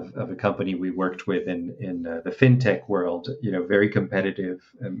of a company we worked with in the fintech world. Very competitive,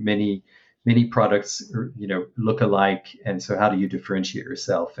 many products look alike, and so how do you differentiate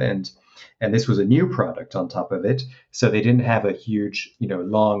yourself? And this was a new product on top of it, so they didn't have a huge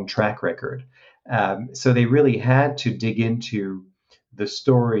long track record. So they really had to dig into the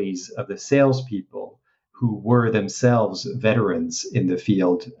stories of the salespeople who were themselves veterans in the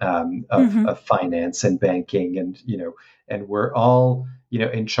field of finance and banking, and were all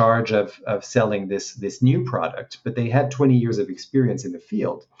in charge of selling this new product, but they had 20 years of experience in the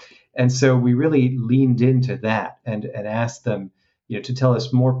field. And so we really leaned into that and asked them to tell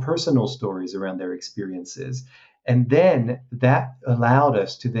us more personal stories around their experiences. And then that allowed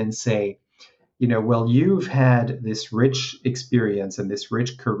us to then say, well, you've had this rich experience and this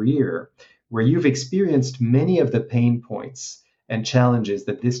rich career where you've experienced many of the pain points and challenges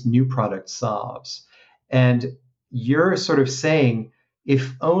that this new product solves. And you're sort of saying,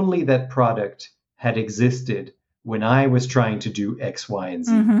 if only that product had existed when I was trying to do X, Y, and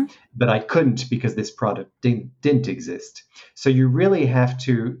Z, but I couldn't because this product didn't exist. So you really have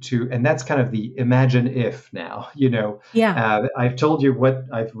to, and that's kind of the imagine if now, I've told you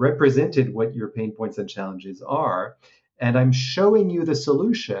I've represented what your pain points and challenges are, and I'm showing you the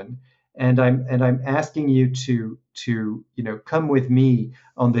solution. And I'm asking you to come with me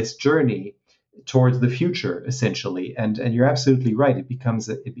on this journey towards the future, essentially. And you're absolutely right. It becomes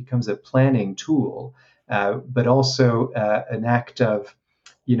a planning tool, but also an act of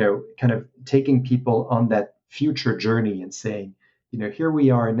kind of taking people on that future journey and saying, here we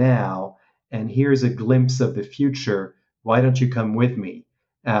are now, and here's a glimpse of the future. Why don't you come with me,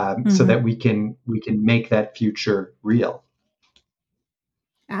 so that we can make that future real?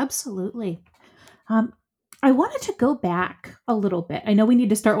 Absolutely. I wanted to go back a little bit. I know we need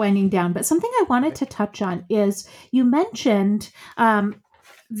to start winding down, but something I wanted to touch on is you mentioned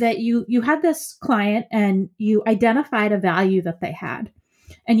that you had this client and you identified a value that they had,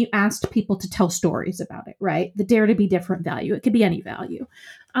 and you asked people to tell stories about it, right? The dare to be different value. It could be any value.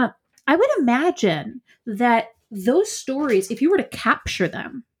 I would imagine that those stories, if you were to capture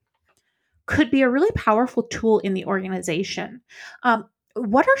them, could be a really powerful tool in the organization.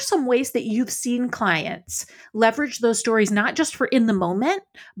 What are some ways that you've seen clients leverage those stories, not just for in the moment,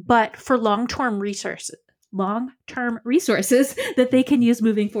 but for long-term resources that they can use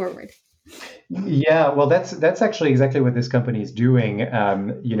moving forward? Yeah, well, that's actually exactly what this company is doing.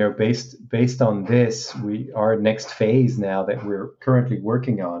 Based on this, our next phase now that we're currently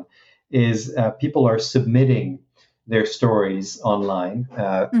working on is people are submitting their stories online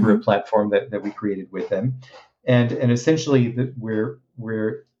through a platform that we created with them. And essentially,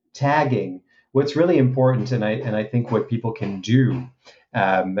 we're tagging what's really important, and I think what people can do,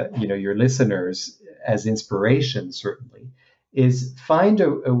 your listeners as inspiration certainly, is find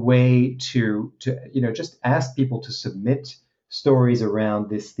a way to just ask people to submit stories around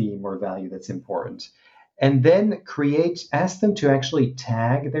this theme or value that's important, and then ask them to actually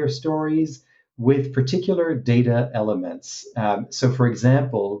tag their stories with particular data elements. So, for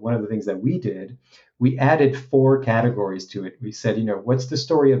example, one of the things that we did, we added 4 categories to it. We said, what's the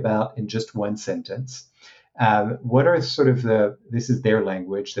story about in just one sentence? What are sort of this is their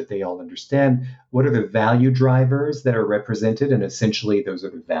language that they all understand. What are the value drivers that are represented? And essentially, those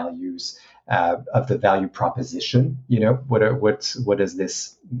are the values of the value proposition. What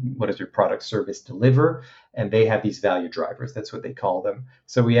does your product service deliver? And they have these value drivers. That's what they call them.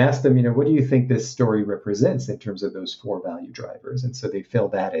 So we asked them, what do you think this story represents in terms of those 4 value drivers? And so they fill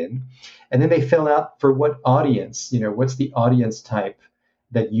that in. And then they fill out for what audience, what's the audience type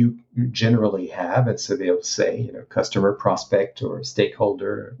that you generally have. And so they'll say, customer, prospect, or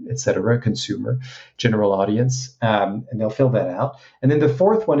stakeholder, et cetera, consumer, general audience, and they'll fill that out. And then the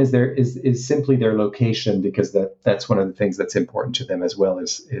fourth one is simply their location, because that's one of the things that's important to them as well,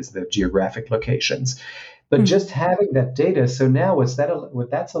 is the geographic locations. But just having that data, so now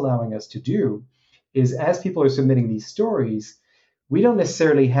what that's allowing us to do is, as people are submitting these stories, we don't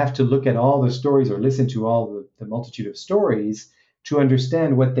necessarily have to look at all the stories or listen to all the multitude of stories to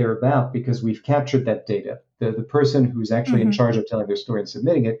understand what they're about, because we've captured that data. The person who's actually in charge of telling their story and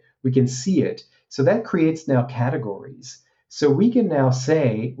submitting it, we can see it. So that creates now categories. So we can now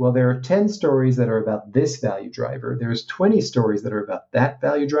say, well, there are 10 stories that are about this value driver. There's 20 stories that are about that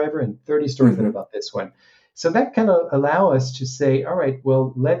value driver, and 30 stories that are about this one. So that kind of allow us to say, all right,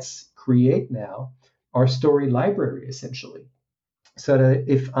 well, let's create now our story library, essentially. So that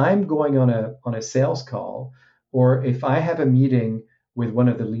if I'm going on a sales call, or if I have a meeting with one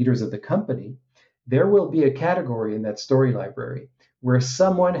of the leaders of the company, there will be a category in that story library where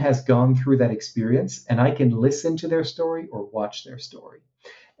someone has gone through that experience, and I can listen to their story or watch their story.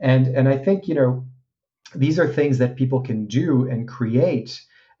 And I think, these are things that people can do and create,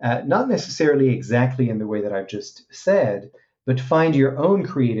 not necessarily exactly in the way that I've just said, but find your own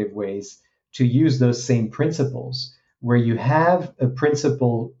creative ways to use those same principles, where you have a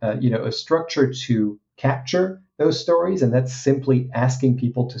principle, a structure to capture those stories. And that's simply asking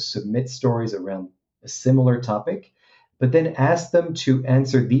people to submit stories around a similar topic, but then ask them to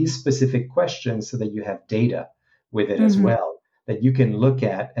answer these specific questions so that you have data with it as well that you can look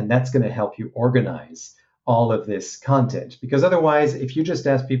at. And that's going to help you organize all of this content. Because otherwise, if you just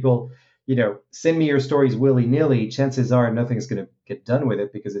ask people, send me your stories willy-nilly, chances are nothing's going to get done with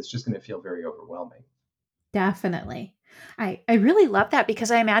it, because it's just going to feel very overwhelming. Definitely. I really love that,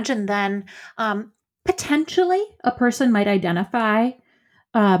 because I imagine then potentially a person might identify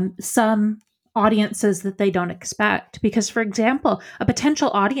some audiences that they don't expect. Because, for example, a potential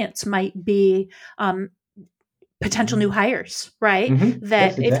audience might be potential new hires, right? That yes,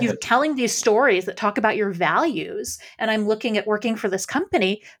 exactly. If you're telling these stories that talk about your values, and I'm looking at working for this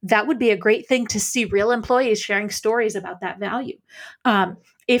company, that would be a great thing to see real employees sharing stories about that value.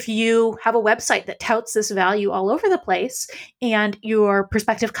 If you have a website that touts this value all over the place, and your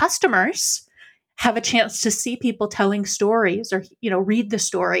prospective customers have a chance to see people telling stories, or read the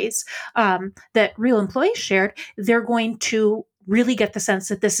stories that real employees shared, they're going to really get the sense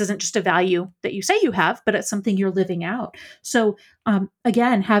that this isn't just a value that you say you have, but it's something you're living out. So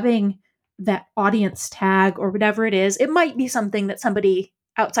again, having that audience tag or whatever it is, it might be something that somebody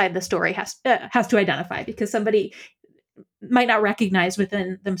outside the story has to identify, because somebody might not recognize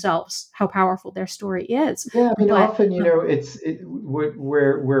within themselves how powerful their story is. Yeah, I mean, often,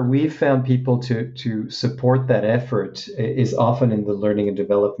 where we've found people to support that effort is often in the learning and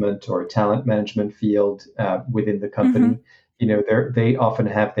development or talent management field within the company. They often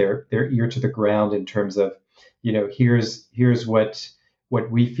have their ear to the ground in terms of, here's what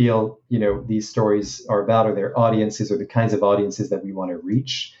we feel, these stories are about, or their audiences, or the kinds of audiences that we want to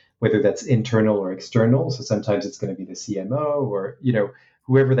reach, whether that's internal or external. So sometimes it's going to be the CMO, or,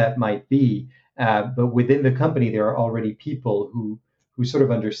 whoever that might be. But within the company, there are already people who sort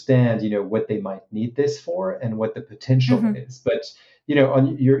of understand, what they might need this for and what the potential is. But,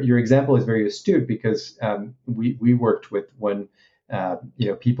 on your example is very astute, because we worked with one,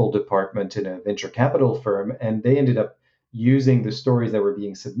 people department in a venture capital firm, and they ended up using the stories that were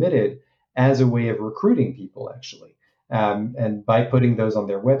being submitted as a way of recruiting people, actually. And by putting those on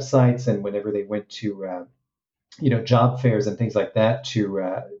their websites, and whenever they went to, job fairs and things like that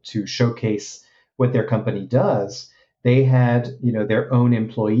to showcase what their company does, they had, their own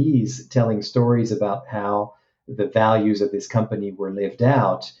employees telling stories about how the values of this company were lived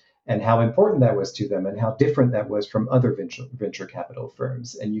out, and how important that was to them, and how different that was from other venture capital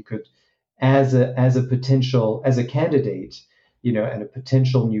firms. And you could, as a candidate, and a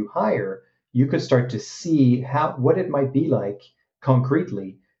potential new hire, you could start to see what it might be like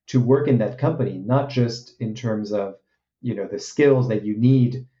concretely to work in that company, not just in terms of, the skills that you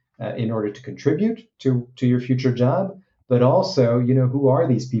need in order to contribute to your future job, but also, who are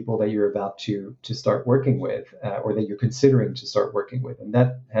these people that you're about to start working with, or that you're considering to start working with. And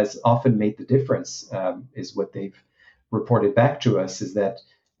that has often made the difference, is what they've reported back to us, is that,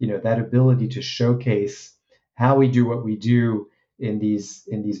 that ability to showcase how we do what we do in these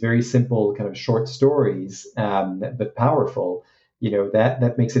very simple kind of short stories, but powerful,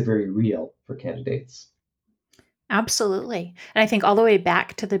 that makes it very real for candidates. Absolutely. And I think all the way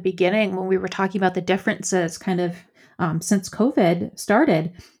back to the beginning, when we were talking about the differences kind of since COVID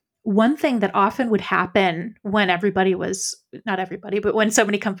started, one thing that often would happen when not everybody, but when so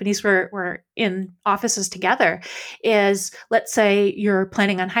many companies were in offices together is, let's say you're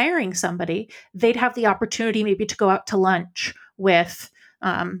planning on hiring somebody, they'd have the opportunity maybe to go out to lunch with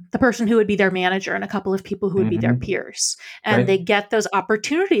the person who would be their manager and a couple of people who would be their peers. And Right. they get those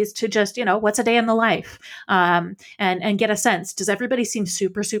opportunities to just, what's a day in the life? And get a sense. Does everybody seem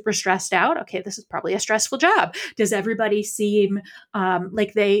super, super stressed out? Okay, this is probably a stressful job. Does everybody seem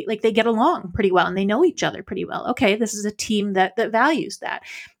like they get along pretty well and they know each other pretty well? Okay, this is a team that values that.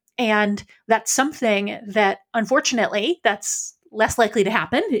 And that's something that, unfortunately, that's less likely to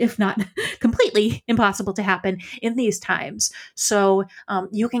happen, if not completely impossible to happen in these times. So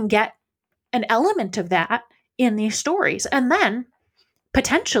you can get an element of that in these stories. And then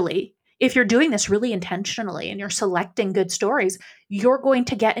potentially, if you're doing this really intentionally and you're selecting good stories, you're going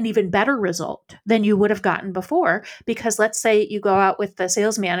to get an even better result than you would have gotten before. Because let's say you go out with the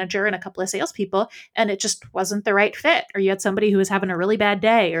sales manager and a couple of salespeople and it just wasn't the right fit, or you had somebody who was having a really bad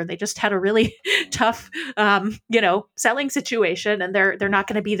day, or they just had a really tough, selling situation and they're not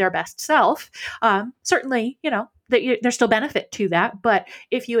going to be their best self. Certainly, there's still benefit to that. But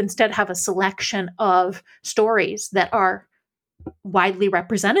if you instead have a selection of stories that are widely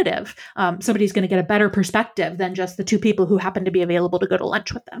representative, somebody's going to get a better perspective than just the two people who happen to be available to go to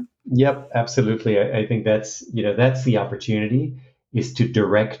lunch with them. Yep, absolutely. I think that's the opportunity, is to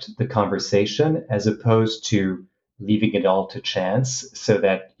direct the conversation as opposed to leaving it all to chance. So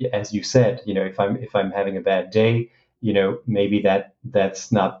that, as you said, if I'm having a bad day, maybe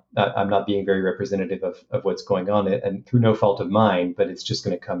that's not, I'm not being very representative of what's going on, and through no fault of mine, but it's just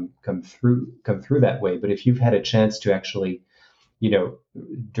going to come through that way. But if you've had a chance to actually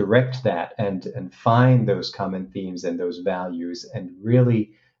direct that and find those common themes and those values and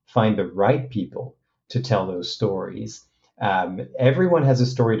really find the right people to tell those stories. Everyone has a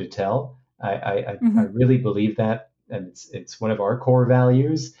story to tell. I really believe that, and it's one of our core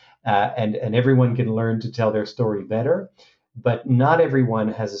values. And everyone can learn to tell their story better, but not everyone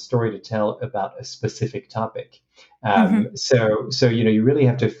has a story to tell about a specific topic. So you really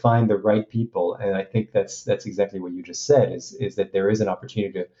have to find the right people, and I think that's exactly what you just said. Is that there is an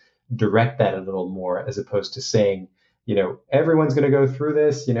opportunity to direct that a little more, as opposed to saying, everyone's going to go through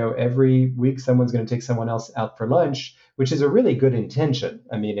this. Every week someone's going to take someone else out for lunch, which is a really good intention.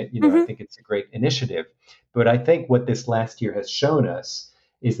 I mean, I think it's a great initiative, but I think what this last year has shown us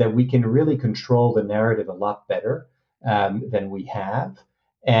is that we can really control the narrative a lot better than we have,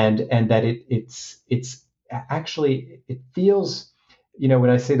 and that it's actually, it feels, when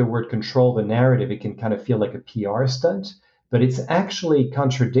I say the word control the narrative, it can kind of feel like a PR stunt, but it's actually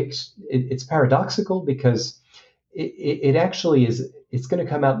it's paradoxical, because it actually is, it's going to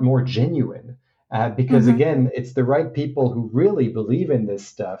come out more genuine, because again, it's the right people who really believe in this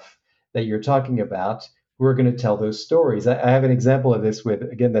stuff that you're talking about who are going to tell those stories. I have an example of this with,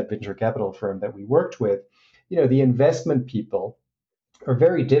 again, that venture capital firm that we worked with. The investment people are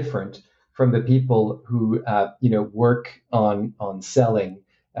very different from the people who work on selling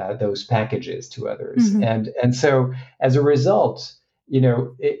those packages to others, and so as a result,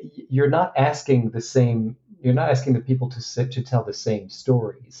 you're not asking the people to tell the same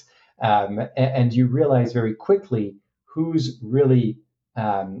stories, and you realize very quickly who's really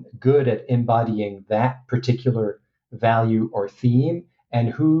good at embodying that particular value or theme, and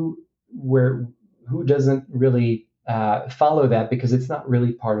who doesn't really follow that because it's not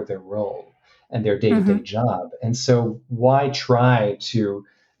really part of their role and their day-to-day job. And so why try to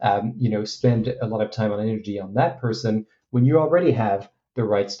spend a lot of time and energy on that person when you already have the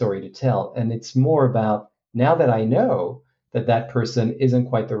right story to tell? And it's more about, now that I know that person isn't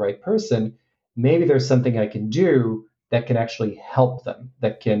quite the right person, maybe there's something I can do that can actually help them,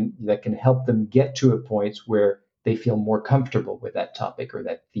 that can help them get to a point where they feel more comfortable with that topic or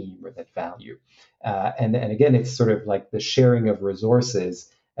that theme or that value. And again, it's sort of like the sharing of resources,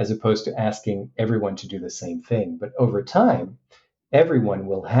 as opposed to asking everyone to do the same thing. But over time, everyone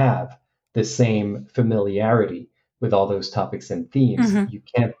will have the same familiarity with all those topics and themes.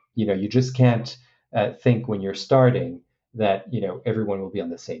 You just can't think when you're starting that, everyone will be on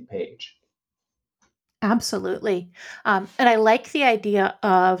the same page. Absolutely. And I like the idea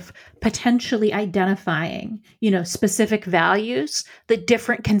of potentially identifying, specific values that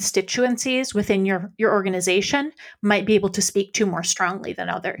different constituencies within your organization might be able to speak to more strongly than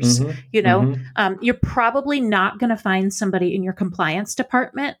others. You're probably not going to find somebody in your compliance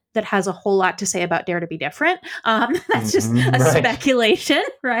department that has a whole lot to say about Dare to Be Different. That's just a Right. speculation,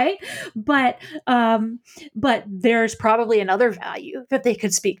 right? But there's probably another value that they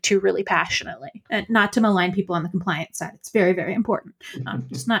could speak to really passionately, and not to malign people on the compliance side. It's very, very important.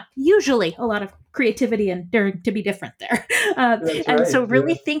 Just not usually a lot of creativity and daring to be different there. That's And right. so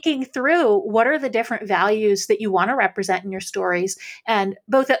really Yeah. thinking through what are the different values that you want to represent in your stories, and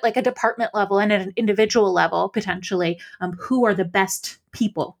both at like a department level and at an individual level, potentially, who are the best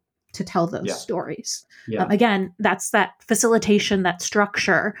people to tell those Yeah. stories. Yeah. Again, that's that facilitation, that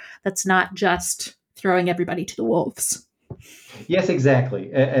structure, that's not just throwing everybody to the wolves. Yes, exactly.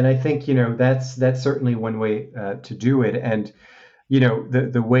 And I think, that's certainly one way to do it. And,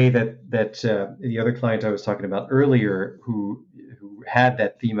 the way that the other client I was talking about earlier, who had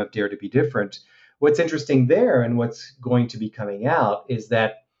that theme of Dare to Be Different, what's interesting there and what's going to be coming out is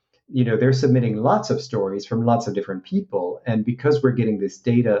that, they're submitting lots of stories from lots of different people. And because we're getting this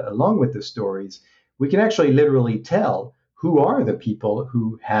data along with the stories, we can actually literally tell who are the people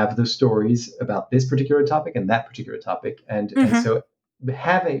who have the stories about this particular topic and that particular topic. And so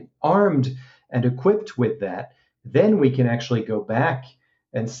having armed and equipped with that, then we can actually go back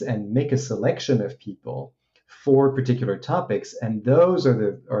and make a selection of people for particular topics, and those are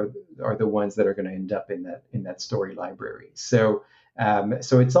the ones that are going to end up in that story library. So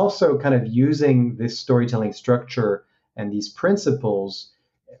it's also kind of using this storytelling structure and these principles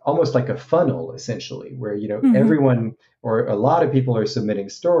almost like a funnel, essentially, where everyone or a lot of people are submitting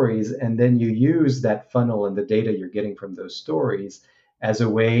stories, and then you use that funnel and the data you're getting from those stories as a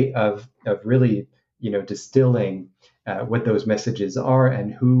way of really distilling what those messages are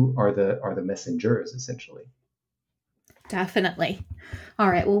and who are the messengers, essentially. Definitely. All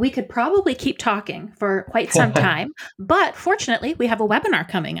right. Well, we could probably keep talking for quite some time, but fortunately, we have a webinar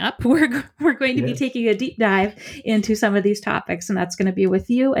coming up. We're going to be taking a deep dive into some of these topics, and that's going to be with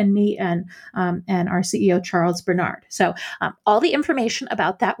you and me and our CEO Charles Bernard. So all the information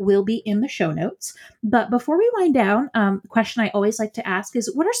about that will be in the show notes. But before we wind down, the question I always like to ask is,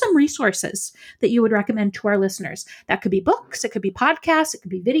 what are some resources that you would recommend to our listeners? That could be books, it could be podcasts, it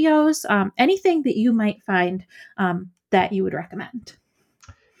could be videos, anything that you might find that you would recommend.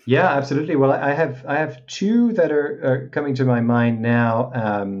 Yeah, absolutely. Well, I have two that are coming to my mind now,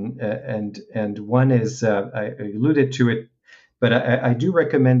 and one is I alluded to it, but I do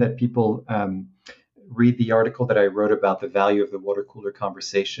recommend that people read the article that I wrote about the value of the water cooler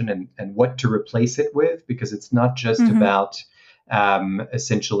conversation and what to replace it with, because it's not just about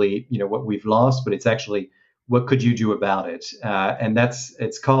essentially what we've lost, but it's actually what could you do about it? And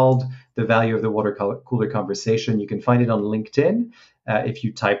it's called The Value of the Water Cooler Conversation. You can find it on LinkedIn if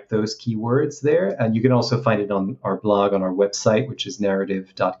you type those keywords there. And you can also find it on our blog on our website, which is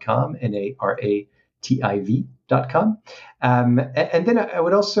narrative.com, NARATIV.com. And then I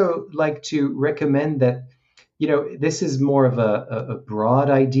would also like to recommend that, this is more of a broad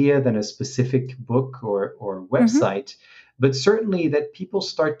idea than a specific book or website, but certainly that people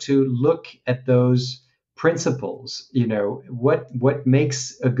start to look at those principles, what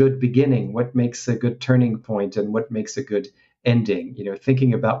makes a good beginning, what makes a good turning point, and what makes a good ending,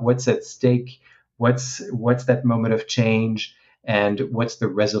 thinking about what's at stake, what's that moment of change, and what's the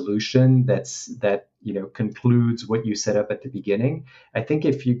resolution that concludes what you set up at the beginning. I think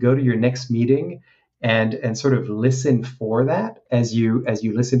if you go to your next meeting and sort of listen for that as you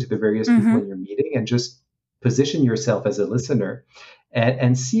listen to the various people in your meeting, and just position yourself as a listener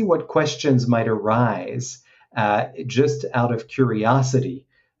and see what questions might arise just out of curiosity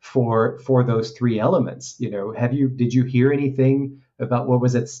for those three elements. Did you hear anything about what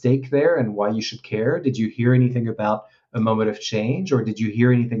was at stake there and why you should care? Did you hear anything about a moment of change, or did you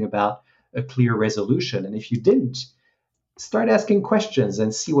hear anything about a clear resolution? And if you didn't, start asking questions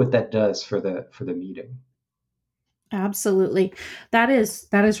and see what that does for the meeting. Absolutely. That is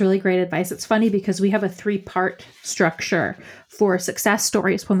really great advice. It's funny because we have a 3-part structure for success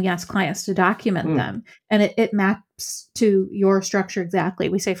stories when we ask clients to document them. And it maps to your structure exactly.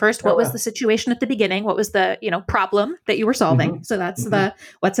 We say first, what was the situation at the beginning? What was the problem that you were solving? So that's the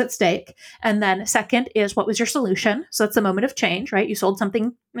what's at stake. And then second is, what was your solution? So that's the moment of change, right? You sold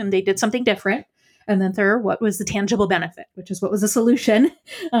something and they did something different. And then third, what was the tangible benefit, which is what was the solution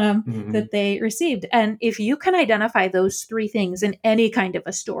that they received. And if you can identify those 3 things in any kind of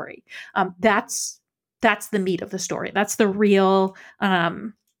a story, that's the meat of the story. That's the real,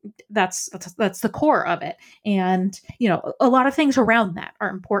 that's the core of it. And, a lot of things around that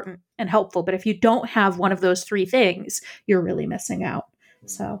are important and helpful. But if you don't have one of those 3 things, you're really missing out.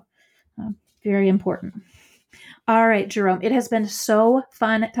 So very important. All right, Jerome, it has been so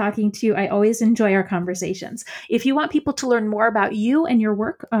fun talking to you. I always enjoy our conversations. If you want people to learn more about you and your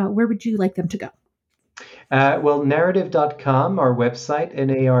work, where would you like them to go? Well, narrative.com, our website,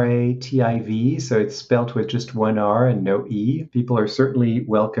 Narativ, so it's spelled with just one R and no E. People are certainly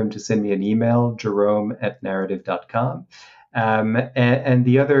welcome to send me an email, jerome@narrative.com. And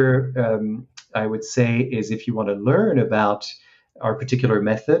the other, I would say, is if you want to learn about our particular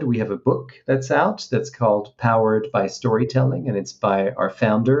method, we have a book that's out that's called Powered by Storytelling, and it's by our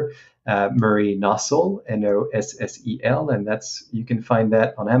founder, Murray Nossel, Nossel, and you can find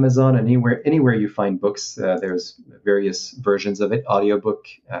that on Amazon and anywhere you find books. There's various versions of it: audiobook,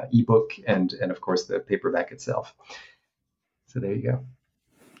 ebook, and of course the paperback itself. So there you go.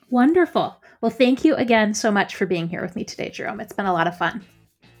 Wonderful. Well, thank you again so much for being here with me today, Jerome. It's been a lot of fun.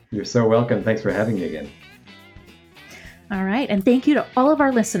 You're so welcome. Thanks for having me again. All right, and thank you to all of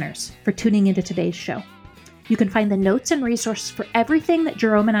our listeners for tuning into today's show. You can find the notes and resources for everything that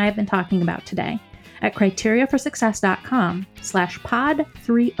Jerome and I have been talking about today at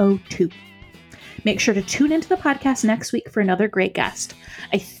criteriaforsuccess.com/pod302. Make sure to tune into the podcast next week for another great guest.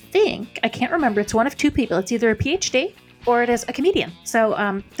 I can't remember, it's one of two people. It's either a PhD or it is a comedian.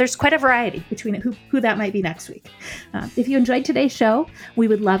 So there's quite a variety between who that might be next week. If you enjoyed today's show, we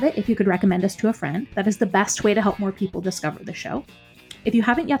would love it if you could recommend us to a friend. That is the best way to help more people discover the show. If you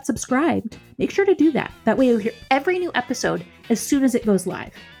haven't yet subscribed, make sure to do that. That way you'll hear every new episode as soon as it goes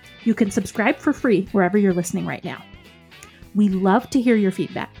live. You can subscribe for free wherever you're listening right now. We love to hear your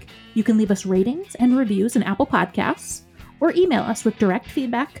feedback. You can leave us ratings and reviews in Apple Podcasts or email us with direct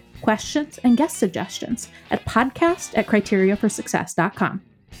feedback, questions, and guest suggestions at podcast@criteriaforsuccess.com.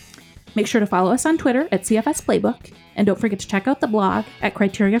 Make sure to follow us on Twitter at CFS Playbook, and don't forget to check out the blog at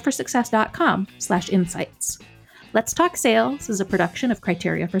criteriaforsuccess.com/insights. Let's Talk Sales is a production of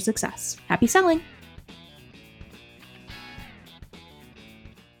Criteria for Success. Happy selling!